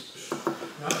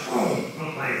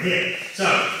 I'm playing here. So,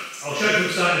 I'll show you from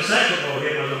the side in a sec, but I'll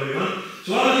get my number on.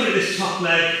 So while I'm looking at this top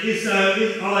leg, are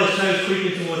those toes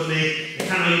creeping towards me, and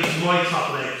can I use my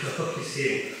top leg to hook his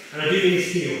heel? And I do mean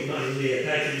his heel, not his knee,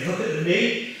 okay? So if you hook at the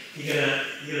knee, you're gonna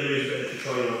lose a bit of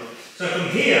control on. So from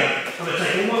here, I'm going to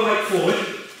take all my weight forward,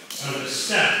 and I'm going to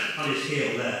step on his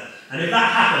heel there. And if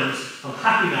that happens, I'm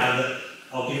happy now that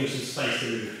I'll give him some space to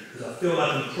move, because I feel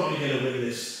like I'm probably going to win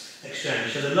this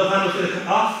exchange. So the love handle's going to come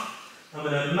off. I'm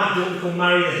going to what we call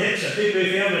marry the hips. So big move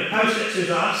here, I'm going to post it to his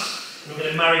ass, and I'm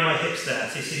going to marry my hips there.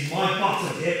 So you see my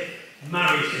bottom hip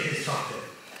marries to his top hip.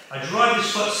 I drive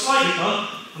this foot slightly up,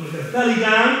 I'm going to go belly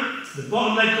down, the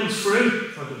bottom leg comes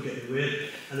through, if I can get it weird,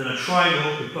 and then I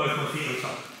triangle with both my feet on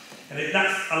top. And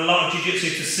that's a lot of jiu-jitsu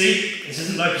to see. This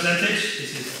isn't low percentage,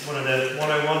 this is one of the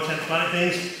 101 10th planet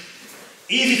things.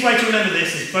 Easiest way to remember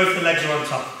this is both the legs are on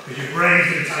top, because your brain's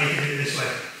going to tell you to do it this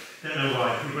way. Don't know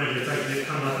why. Your brain's going to take it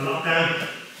kind of like a lockdown.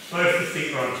 Both the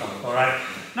feet are on top, alright?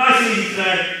 Nice and easy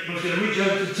today. I'm just going to reach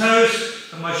over to the toes,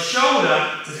 and my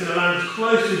shoulder is going to land as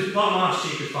close to his bottom arse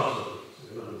cheek as possible.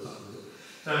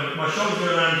 So my shoulder's going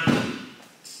to land,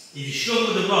 if you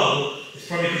struggle with the roll, it's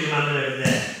probably because you're landing over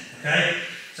there, okay?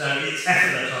 So it's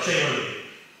effortless. I'll show you what I do.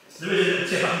 So there is a little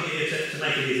tip I can give you to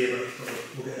make it easier, but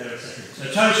we'll get there in a second. So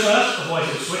toes first, otherwise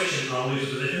it'll switch and I'll lose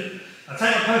the position. I'll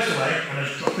take my post away and I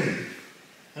just drop in.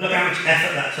 And look how much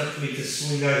effort that took for me to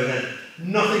swing over then.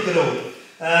 Nothing at all.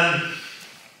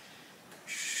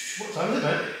 What time is it,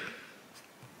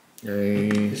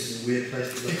 mate? This is a weird place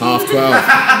to look. 12:30.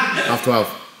 Half 12.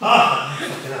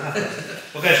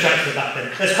 We'll go straight to the back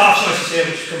then. There's calf slices here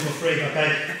which come for free, okay?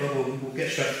 But we'll get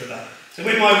straight to the back. So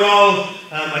with my roll,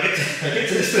 I get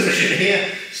to this position here,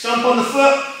 stomp on the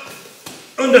foot,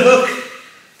 underhook,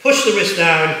 push the wrist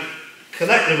down,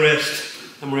 collect the wrist,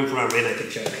 and we're in for our rear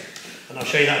naked choke. And I'll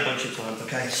show you that a bunch of times,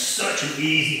 okay? Such an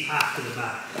easy path to the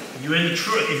back. If you're in the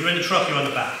truck, you're on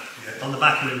the back. On the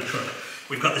back, you're in the truck.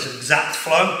 We've got this exact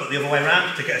flow, but the other way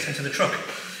around to get us into the truck.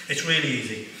 It's really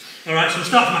easy. Alright, so we'll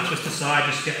start from that twisted side,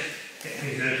 just get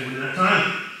things out in that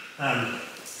time.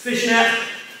 Fishnet,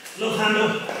 love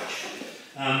handle,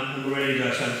 and we're ready to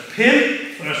go. So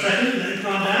pin for a second, let it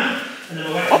calm down, and then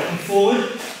we'll wait looking forward,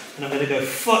 and I'm going to go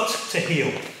foot to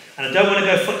heel. And I don't want to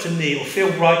go foot to knee. It'll feel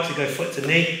right to go foot to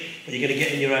knee, but you're going to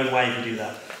get in your own way if you do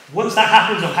that. Once that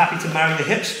happens, I'm happy to marry the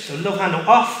hips. So love handle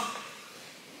off,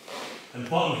 and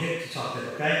bottom hip to top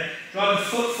hip, okay? Drive the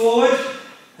foot forward,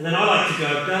 and then I like to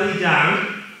go belly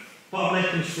down, bottom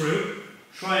leg comes through,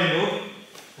 triangle,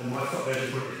 and my foot goes in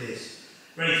front of his.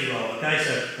 Ready to roll, okay?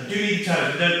 So I do need the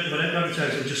toes. If I don't grab the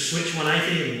toes, I'll just switch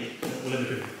 180 and we'll end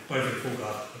up both in full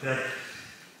guard, okay?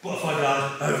 Butterfly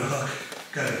guard, overhook,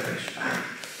 go push, bang.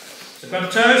 So grab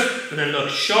the toes, and then look,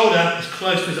 shoulder as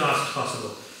close to his arse as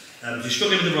possible. If you're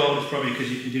struggling with the roll, it's probably because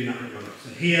you do nothing wrong. So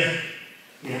here,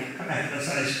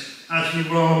 as we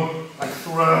roll, I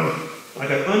throw, I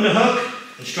go underhook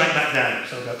and straight back down.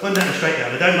 So I go under and straight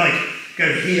down. I don't like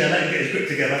go here, let him get his grip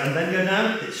together, and then go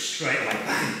down. It's straight away,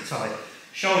 bang, tight.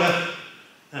 Shoulder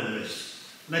and wrist.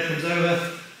 Leg comes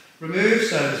over, remove,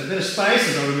 so there's a bit of space,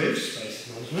 and I remove, space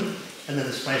management, and then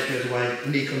the space goes away,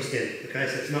 knee comes in. Okay,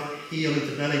 so it's not heel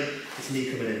into belly, it's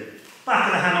knee coming in. Back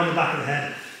of the hand on the back of the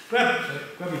head. Grab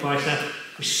your bicep.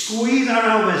 We squeeze our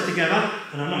elbows together,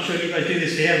 and I'm not sure if you guys do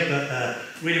this here, but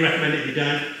really recommend it if you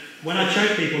don't. When I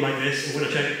choke people like this, or when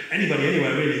I choke anybody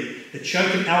anywhere really, the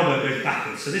choking elbow goes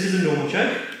backwards. So this is a normal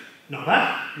choke, not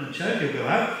bad, not choke, you'll go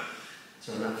out.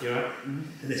 So you're out, and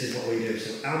this is what we do.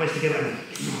 So elbows together, and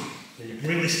you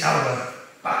bring this elbow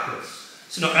backwards.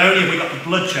 So not only have we got the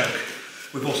blood choke,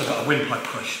 we've also got a windpipe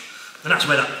crush, and that's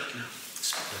where that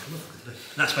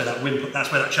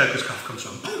choker's cough comes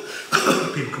from.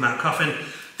 People come out coughing.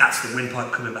 That's the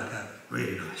windpipe coming back out.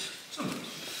 Really nice. You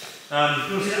want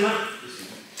to see that, Matt?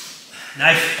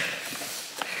 Knife.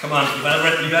 Come on,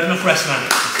 you've had enough rest, man.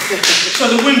 So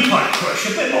the windpipe crush,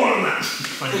 a bit more on that.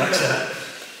 Find back to that.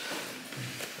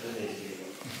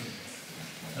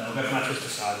 I'll go from that twist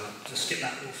aside. Just skip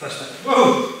that first step.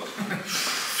 Whoa!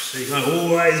 So you've got to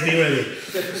always be ready.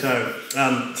 So,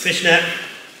 fishnet,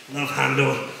 love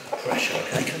handle, pressure.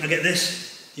 Okay, can I get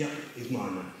this? Yep, he's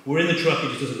mine, man. We're in the truck, he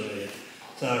just doesn't know yet.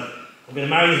 So, I'm going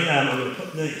to I'm going to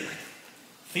put the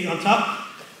feet on top,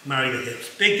 marry the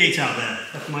hips. Big detail there.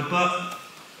 Look at my butt.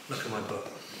 Look at my butt.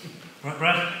 Right,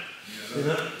 Brad? Yeah. See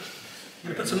that? You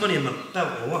going to put some money in my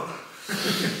belt or what?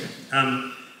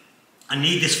 I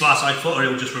need this far side foot or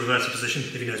he'll just reverse the position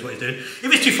if he knows what he's doing. If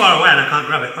it's too far away and I can't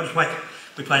grab it, I'll just wait.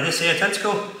 We play this here,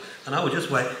 tentacle, and I will just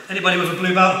wait. Anybody with a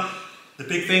blue belt, the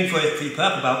big thing for your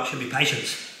purple belt should be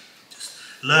patience.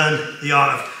 Just learn the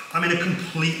art of, I'm in a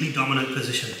completely dominant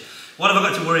position. What have I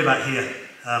got to worry about here?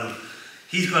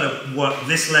 He's got to work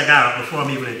this leg out before I'm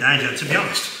even in danger. And to be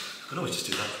honest, I could always just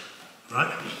do that,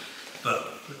 right?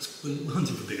 But we're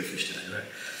hunting for bigger fish today,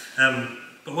 right?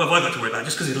 But what have I got to worry about?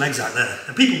 Just because his leg's out there.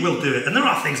 And people will do it, and there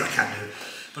are things I can do,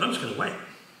 but I'm just going to wait.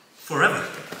 Forever.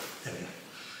 There we go.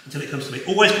 Until it comes to me.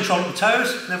 Always control at the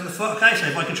toes, never the foot, okay? So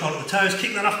if I control at the toes,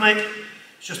 kick that off, mate.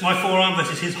 It's just my forearm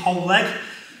versus his whole leg.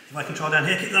 If I control down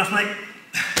here, kick that off, mate.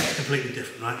 It's completely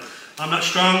different, right? I'm not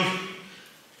strong,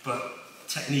 but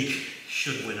technique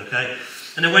should win, okay?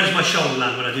 And then where does my shoulder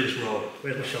land when I do this roll?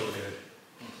 Where's my shoulder going?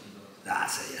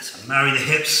 That's it, yes. I marry the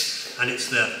hips, and it's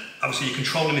the, obviously you're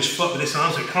controlling this foot with this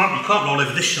arm, so you can't roll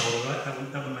over this shoulder, right? That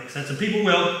wouldn't make sense. And people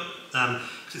will,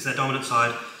 because it's their dominant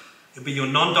side. It'll be your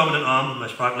non-dominant arm,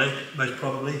 most probably,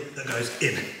 that goes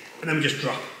in. And then we just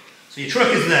drop. So your truck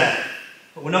is there,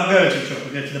 but we're not going to the truck,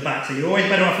 we're going to the back. So you're always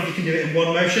better off if you can do it in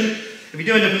one motion. If you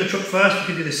do end up in the truck first, you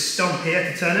can do this stomp here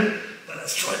to turn him. But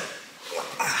let's try it.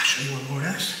 I'll show you one more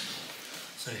else.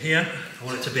 So here, I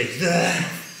want it to be there,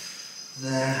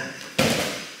 there,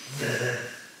 there,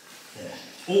 there.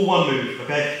 All one move,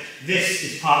 okay? This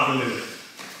is part of the move.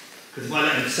 Because if I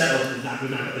let him settle, we've now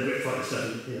got the grip fighter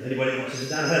stuff. You know, anybody that watches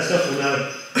the down her stuff will know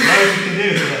loads you can do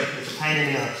with it. It's a pain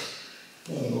in the ass.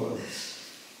 One more of this.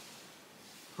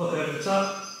 Hook over the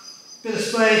top, bit of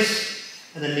space,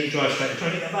 and then knee drive straight. Try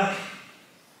and get that back.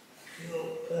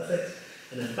 Cool, perfect.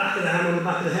 And then back of the hand on the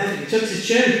back of the head. He tucks his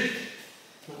chin.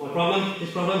 Not my problem, his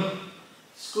problem.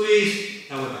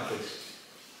 Squeeze, and we're backwards.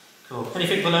 Cool.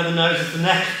 Anything below the nose is the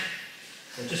neck.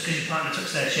 So just because your partner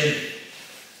tucks their chin,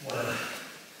 whatever.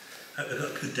 Hope they've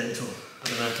got good dental. I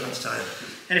don't know, that's time.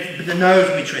 Anything, but the nose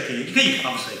will be tricky. You can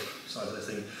obviously, size of this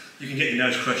thing, you can get your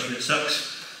nose crushed and it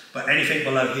sucks. But anything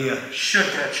below here should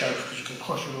get choked because you can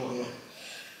crush it all here.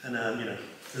 And you know,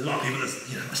 there's a lot of people that,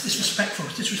 you know, it's disrespectful.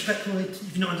 It's disrespectful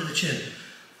if you're not under the chin.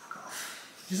 Fuck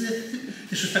off. Isn't it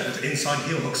disrespectful to inside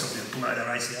heel hook something and blow their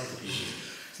ACL to pieces?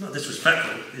 It's not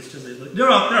disrespectful. It's just there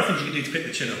are things you can do to pick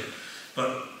the chin up.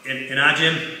 But in our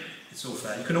gym, it's all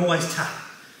fair. You can always tap.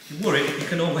 If you're worried, you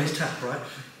can always tap, right?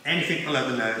 Anything below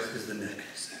the nose is the neck.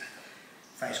 So,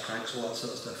 face cranks, all that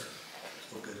sort of stuff.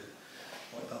 It's all good.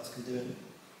 White belts can do it.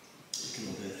 You can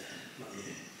all do it. Not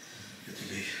you. You're too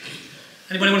big.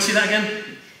 Anybody want to see that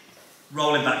again?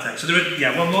 Rolling back take. So there is,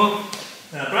 yeah, one more.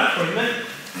 Brad, for you, mate.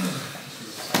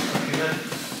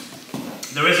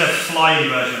 There is a flying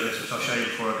version of this, which I'll show you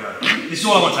before I go. This is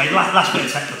all I want to say. Last bit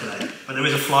of tech for today. But there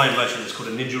is a flying version of this called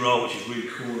a ninja roll, which is really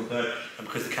cool. And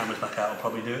because the camera's back out, I'll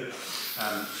probably do it.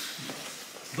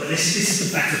 But this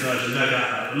is the better version, no doubt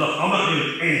about it. Look, I'm not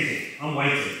doing anything. I'm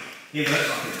waiting.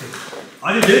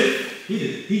 I didn't do it. He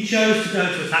did. He chose to go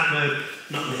to attack mode,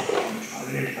 not me. I'm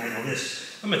driving in playing all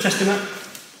this. I'm going to test him out.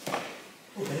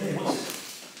 Okay, there he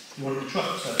wants it. You want the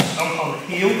truck, so stomp on the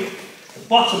heel. The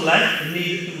bottom leg, the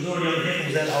knee that was already on the hip and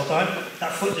was there the whole time,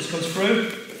 that foot just comes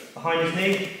through, behind his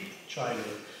knee, triangle.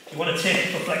 If you want a tip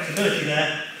for flexibility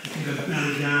there, you can go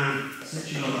belly down,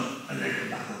 switch it over, and then come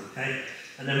back on, okay?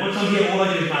 And then once I'm here, all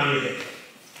I do is marry the hip.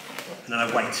 And then I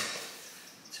wait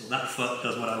till that foot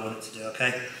does what I want it to do,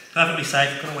 okay? Perfectly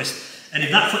safe, can't waste. And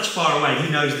if that foot's far away,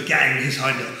 he knows the gang is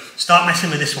behind it. Start messing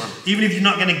with this one. Even if you're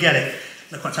not going to get it,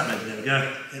 look what's happening, there we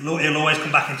go. It'll always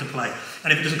come back into play.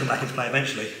 And if it doesn't come back into play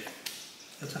eventually,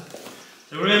 so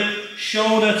we're in,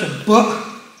 shoulder to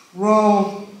butt,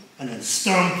 roll, and then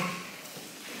stomp.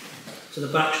 To the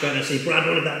back straight, and see Brad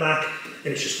wanted that back,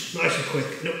 and it's just nice and quick.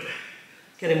 Nope.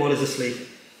 Get him while he's asleep.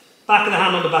 Back of the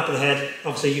hand on the back of the head.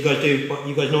 Obviously you guys do what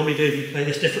you guys normally do if you play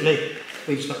this differently.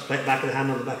 We just got to play the back of the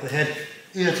hand on the back of the head.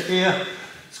 Ear to ear,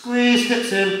 Squeeze,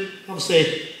 hips in.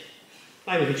 Obviously,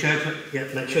 play with your choke. Yeah,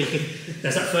 make sure you can.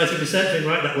 There's that 30% thing,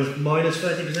 right? That was minus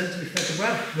 30% to be fair to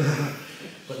Brad.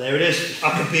 But there it is. I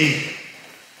could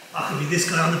be this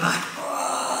guy on the back.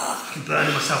 I can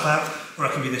burn myself out, or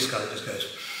I can be this guy that just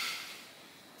goes.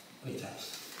 20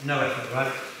 taps. No effort,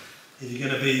 right? If you're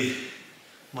going to be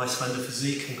my slender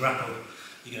physique and grapple,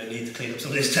 you're going to need to clean up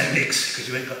some of these techniques because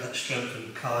you ain't got that strength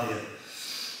and cardio.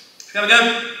 Here we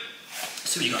go. Let's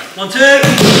see what you got. 1,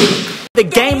 2. The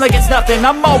game like it's nothing,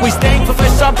 I'm always thankful for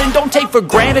something. Don't take for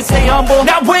granted, stay humble.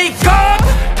 Now wake up,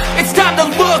 it's time to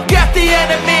look at the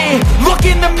enemy. Look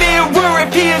in the mirror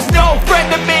if he is no friend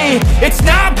to me. It's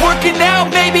not working out,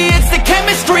 maybe it's the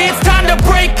chemistry. It's time to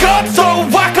break up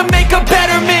so I can make a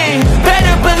better me.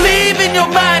 Better believe in your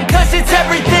mind, cause it's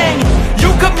everything.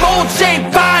 You can mold, shape,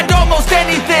 find almost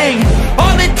anything.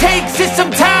 All it takes is some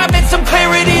time and some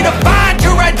clarity to find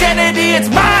your identity.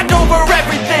 It's mind over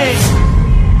everything.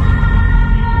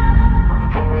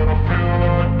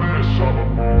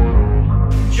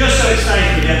 Just so it's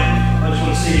safe again, I just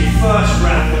want to see your first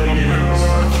round that we did.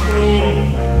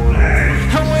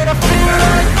 And when I feel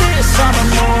like this, I'm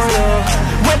immortal.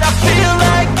 When I feel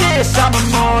like this, I'm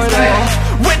immortal.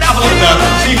 When I feel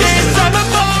like this, I'm immortal. When I feel like this, I'm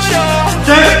immortal.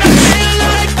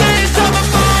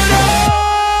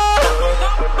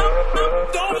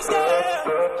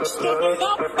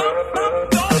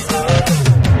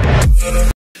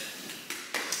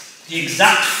 The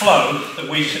exact flow that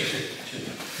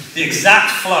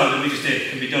we just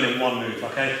did can be done in one move,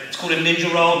 okay? It's called a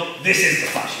ninja roll. This is the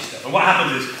flashy stuff. And what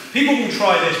happens is, people will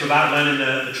try this without learning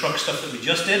the truck stuff that we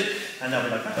just did, and they'll be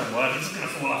like, that doesn't work, it's going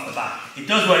to fall off the back. It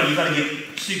does work, you've got to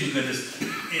get super good.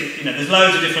 There's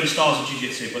loads of different styles of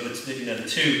jiu-jitsu, but the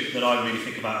two that I really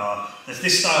think about are, there's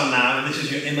this style now, and this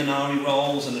is your Immortal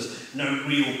rolls, and there's no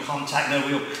real contact, no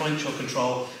real clinch or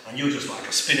control, and you're just like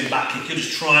a spinning back kick, you're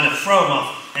just trying to throw them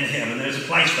off and hit them, and there's a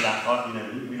place for that,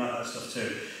 we like that stuff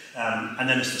too. And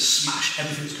then it's the smash,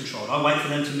 everything's controlled. I wait for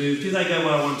them to move, do they go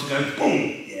where I want them to go?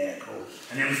 Boom! Yeah, cool.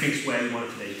 And everything's where you want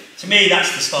it to be. To me,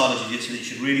 that's the style of jiu-jitsu that you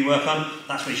should really work on.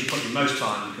 That's where you should put your most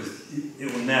time because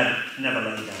it will never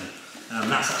let you down.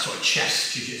 That's that sort of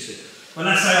chest jiu-jitsu. When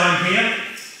I say I'm here,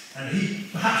 and he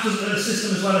perhaps doesn't know the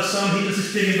system as well as some, he does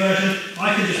this big inversion,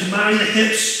 I can just marry the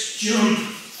hips, jump,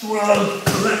 throw,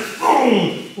 left,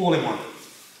 boom, all in one.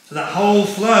 So that whole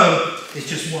flow is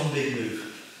just one big move.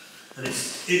 And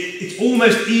it's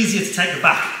almost easier to take the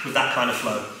back with that kind of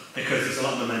flow because there's a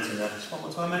lot of momentum there. Just one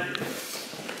more time, mate.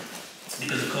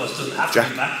 Because of course it doesn't have to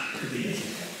be back, it could be easy.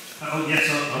 Oh yes,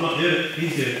 I'm not doing it,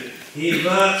 he's doing it. He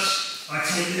inverts, I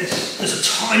take this, there's a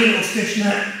tiny little fish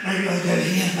net, maybe I go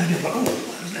here, maybe I'm like, oh,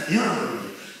 there's that,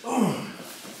 oh.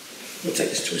 We'll take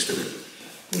this twist of it.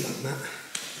 Like that.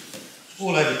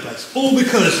 All over the place.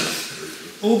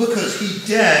 All because he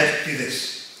dared do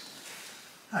this.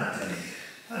 How dare you?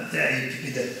 How dare you to be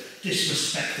the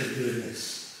disrespect of doing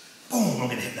this? Boom, I'm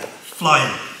going to hit that.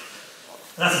 Flying.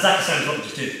 And that's exactly the same as what we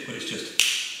just did, but it's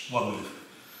just one move.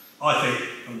 I think,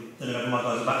 and then if my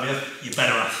guys are back me up, you're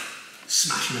better off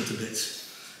smashing them to bits.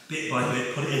 Bit by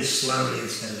bit, put it in slowly and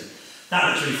steadily. That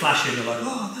looks really flashy and you're like,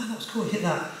 oh man, that was cool, hit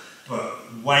that. But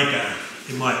way better,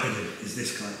 in my opinion, is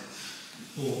this guy.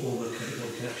 All the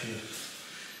connection.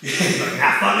 He's like,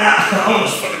 nah, fuck that. Oh,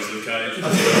 it's funny to look at it.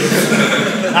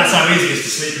 That's how easy it is to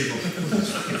sleep people.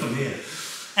 From here.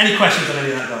 Any questions on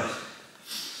any of that, guys?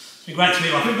 It's been great to meet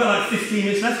you. I think we've got like 15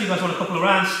 minutes left. You guys want a couple of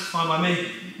rounds? It's fine by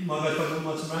me. You might go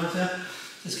for some rounds here.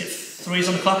 Let's get 3s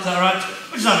on the clock, is that alright?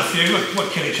 We'll just have a few. We won't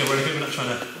kill each other or anything. We're not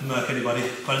trying to murk anybody.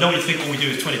 But I don't want you to think all we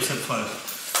do is 20% flow.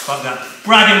 Fuck that.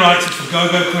 Bragging rights is for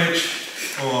go-go clinch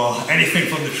or anything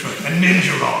from the truck. A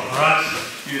ninja roll, alright?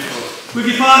 Beautiful. With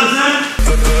your partners now.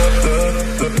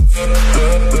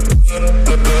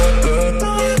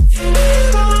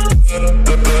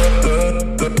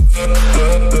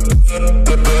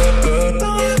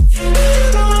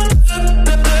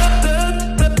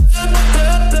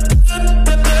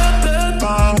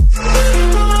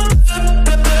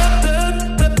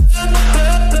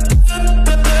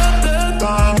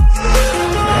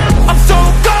 I'm so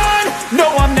gone, no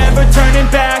I'm never turning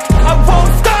back. I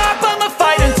won't stop, I'ma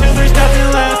fight until there's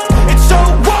nothing left. It's so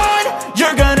on,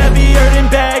 you're gonna be hurting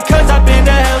bad, cause I've been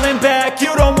to hell and back.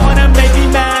 You don't wanna make me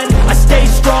mad, I stay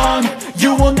strong,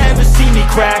 you will never see me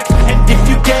crack. And if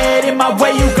you get in my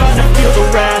way, you're gonna feel the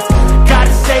wrath.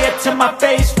 Gotta say it to my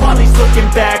face while he's looking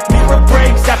back. Mirror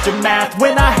breaks after math,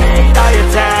 when I hate I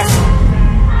attack.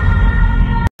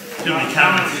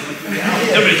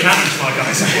 Nobody counts, my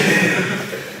guys.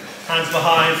 Hands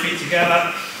behind, feet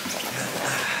together.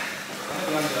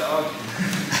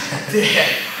 Yeah,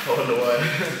 all the way.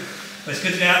 But it's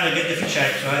good to go out there and get different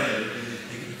shapes, right?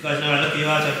 You guys know how lucky you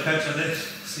are to have a coach like this.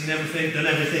 Seen everything, done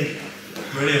everything.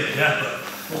 Brilliant, yeah, but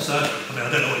also, I mean, I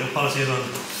don't know what your policy is on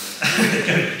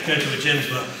going to the gyms,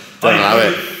 but don't allow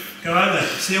it. Go out there,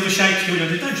 see other shapes,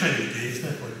 don't train with these,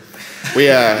 no point. We,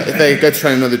 if they go to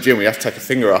train another gym, we have to take a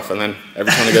finger off, and then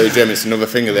every time they go to the gym, it's another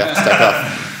finger they have to take off.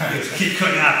 Keep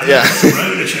cutting out. Yeah.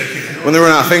 When they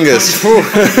run out of fingers.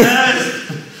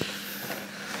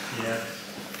 Yeah.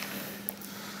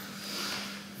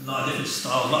 A lot of different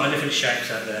styles, a lot of different shapes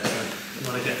out there. So you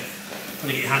want to get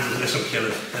your hands on. There's some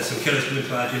killers. There's some killers coming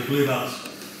to our gym. Blue belts.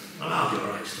 I'll be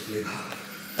alright, just a blue belt.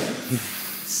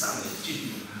 Savage.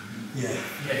 Yeah.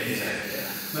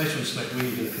 Most of them smoke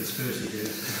weed in a conspiracy theory.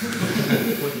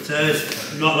 Point your toes.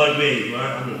 Not like me,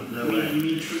 right? I'm not. No way. You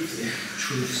mean truth?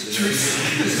 Truth.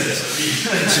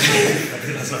 I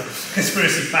think that's like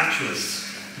conspiracy factualists.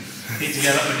 Keep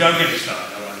together, but don't get me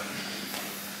started, alright?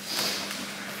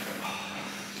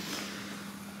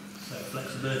 So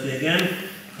flexibility again.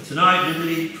 For tonight,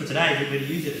 for today, we didn't really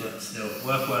use it, but still,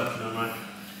 working on, right?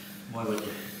 Why wouldn't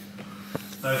you?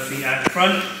 Both feet out in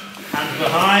front, hands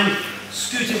behind,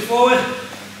 scooting forward,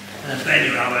 and then bend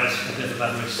your elbows and lift the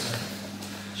bad wrist.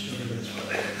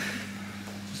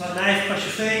 Just like now, press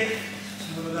your feet,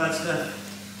 some other guys there.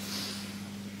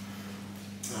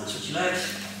 And switch your legs.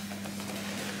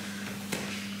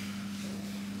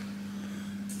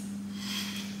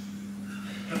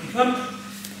 Up you come.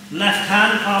 Left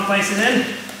hand, palm facing in.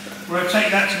 Rotate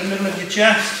that to the middle of your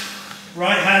chest.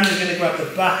 Right hand is going to grab the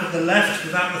back of the left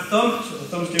without the thumb, so the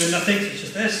thumb's doing nothing, so it's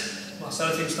just this,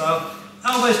 Marcelo team style.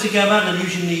 Elbows together and then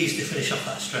use your knees to finish off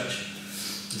that stretch.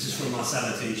 This is from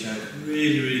Marcelo team show.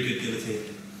 Really, really good guillotine.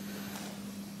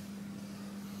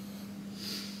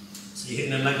 So you're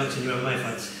hitting them leg hooks in your MMA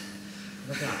fights?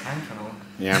 I think I can, can't I?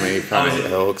 Yeah, I mean, you can't hit the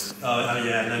hooks. Oh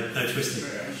yeah, no twisting.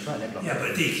 Yeah,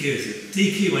 but DQ is it?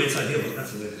 DQ when inside heel hook,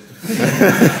 that's weird.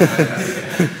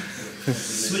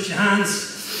 Switch your hands.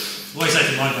 What I say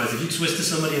to my guys, if you twist to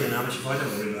somebody in an amateur fight,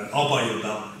 don't worry about it. I'll buy you a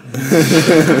belt.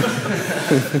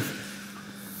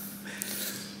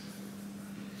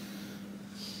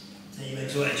 Take your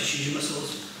legs away, just use your muscles.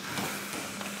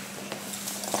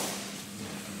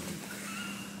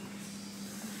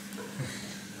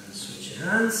 Switch your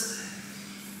hands.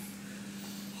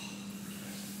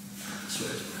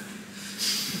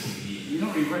 You're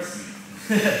not really wrestling.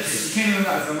 You can't even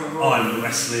that, so I'm not wrong. I'm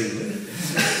wrestling.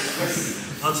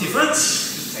 Anti-fronts.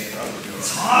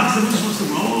 It's hard because everyone just wants to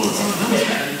roll all the time.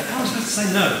 How am I supposed to say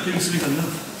no? Doing something I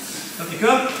love. Up you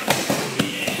go.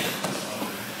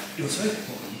 You want to say?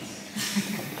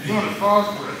 You're not fast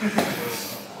for it.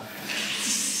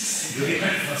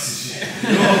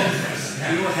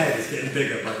 Your head is getting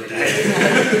bigger by the day.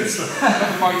 It's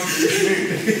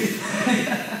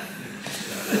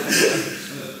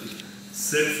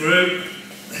sit through.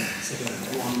 It's like a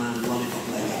one-man lollipop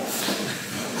leg.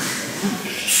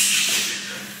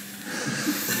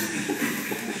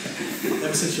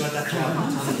 Ever since you had that cloud,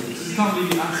 you can't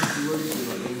really ask to roast it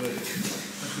like they work.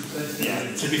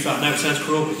 Yeah, to be fair, no, it sounds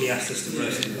cruel, but he asked us to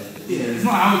roast it. Yeah, it's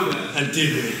not how it works. And did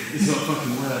we? It's not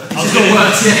fucking work. I was going to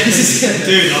work, yeah.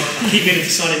 Dude, I keep getting to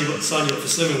sign you up for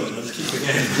swimming one, I just keep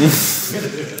forgetting. I'm going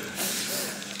to do it.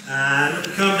 And up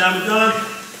you come, down the dog.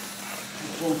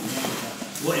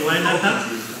 What are you weighing now, Pat?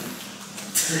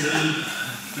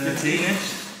 13-ish.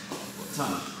 What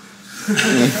time?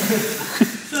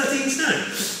 13 stone?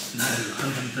 No,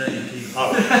 130 kilos.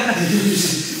 Oh.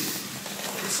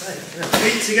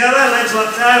 Feet together, legs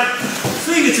locked out,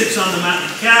 fingertips on the mat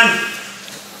if you can.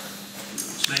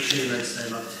 Just make sure your legs stay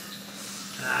locked.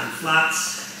 And flats.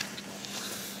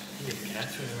 You can get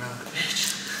through around the pitch.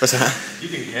 What's that? You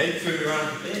can get through around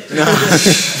the pitch. No.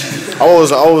 I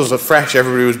was fresh,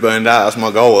 everybody was burned out, that's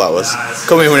my goal, that was.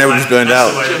 Come in when everybody's burned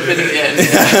out. And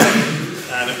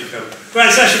up you come.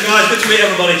 Great session guys, good to meet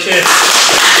everybody, cheers.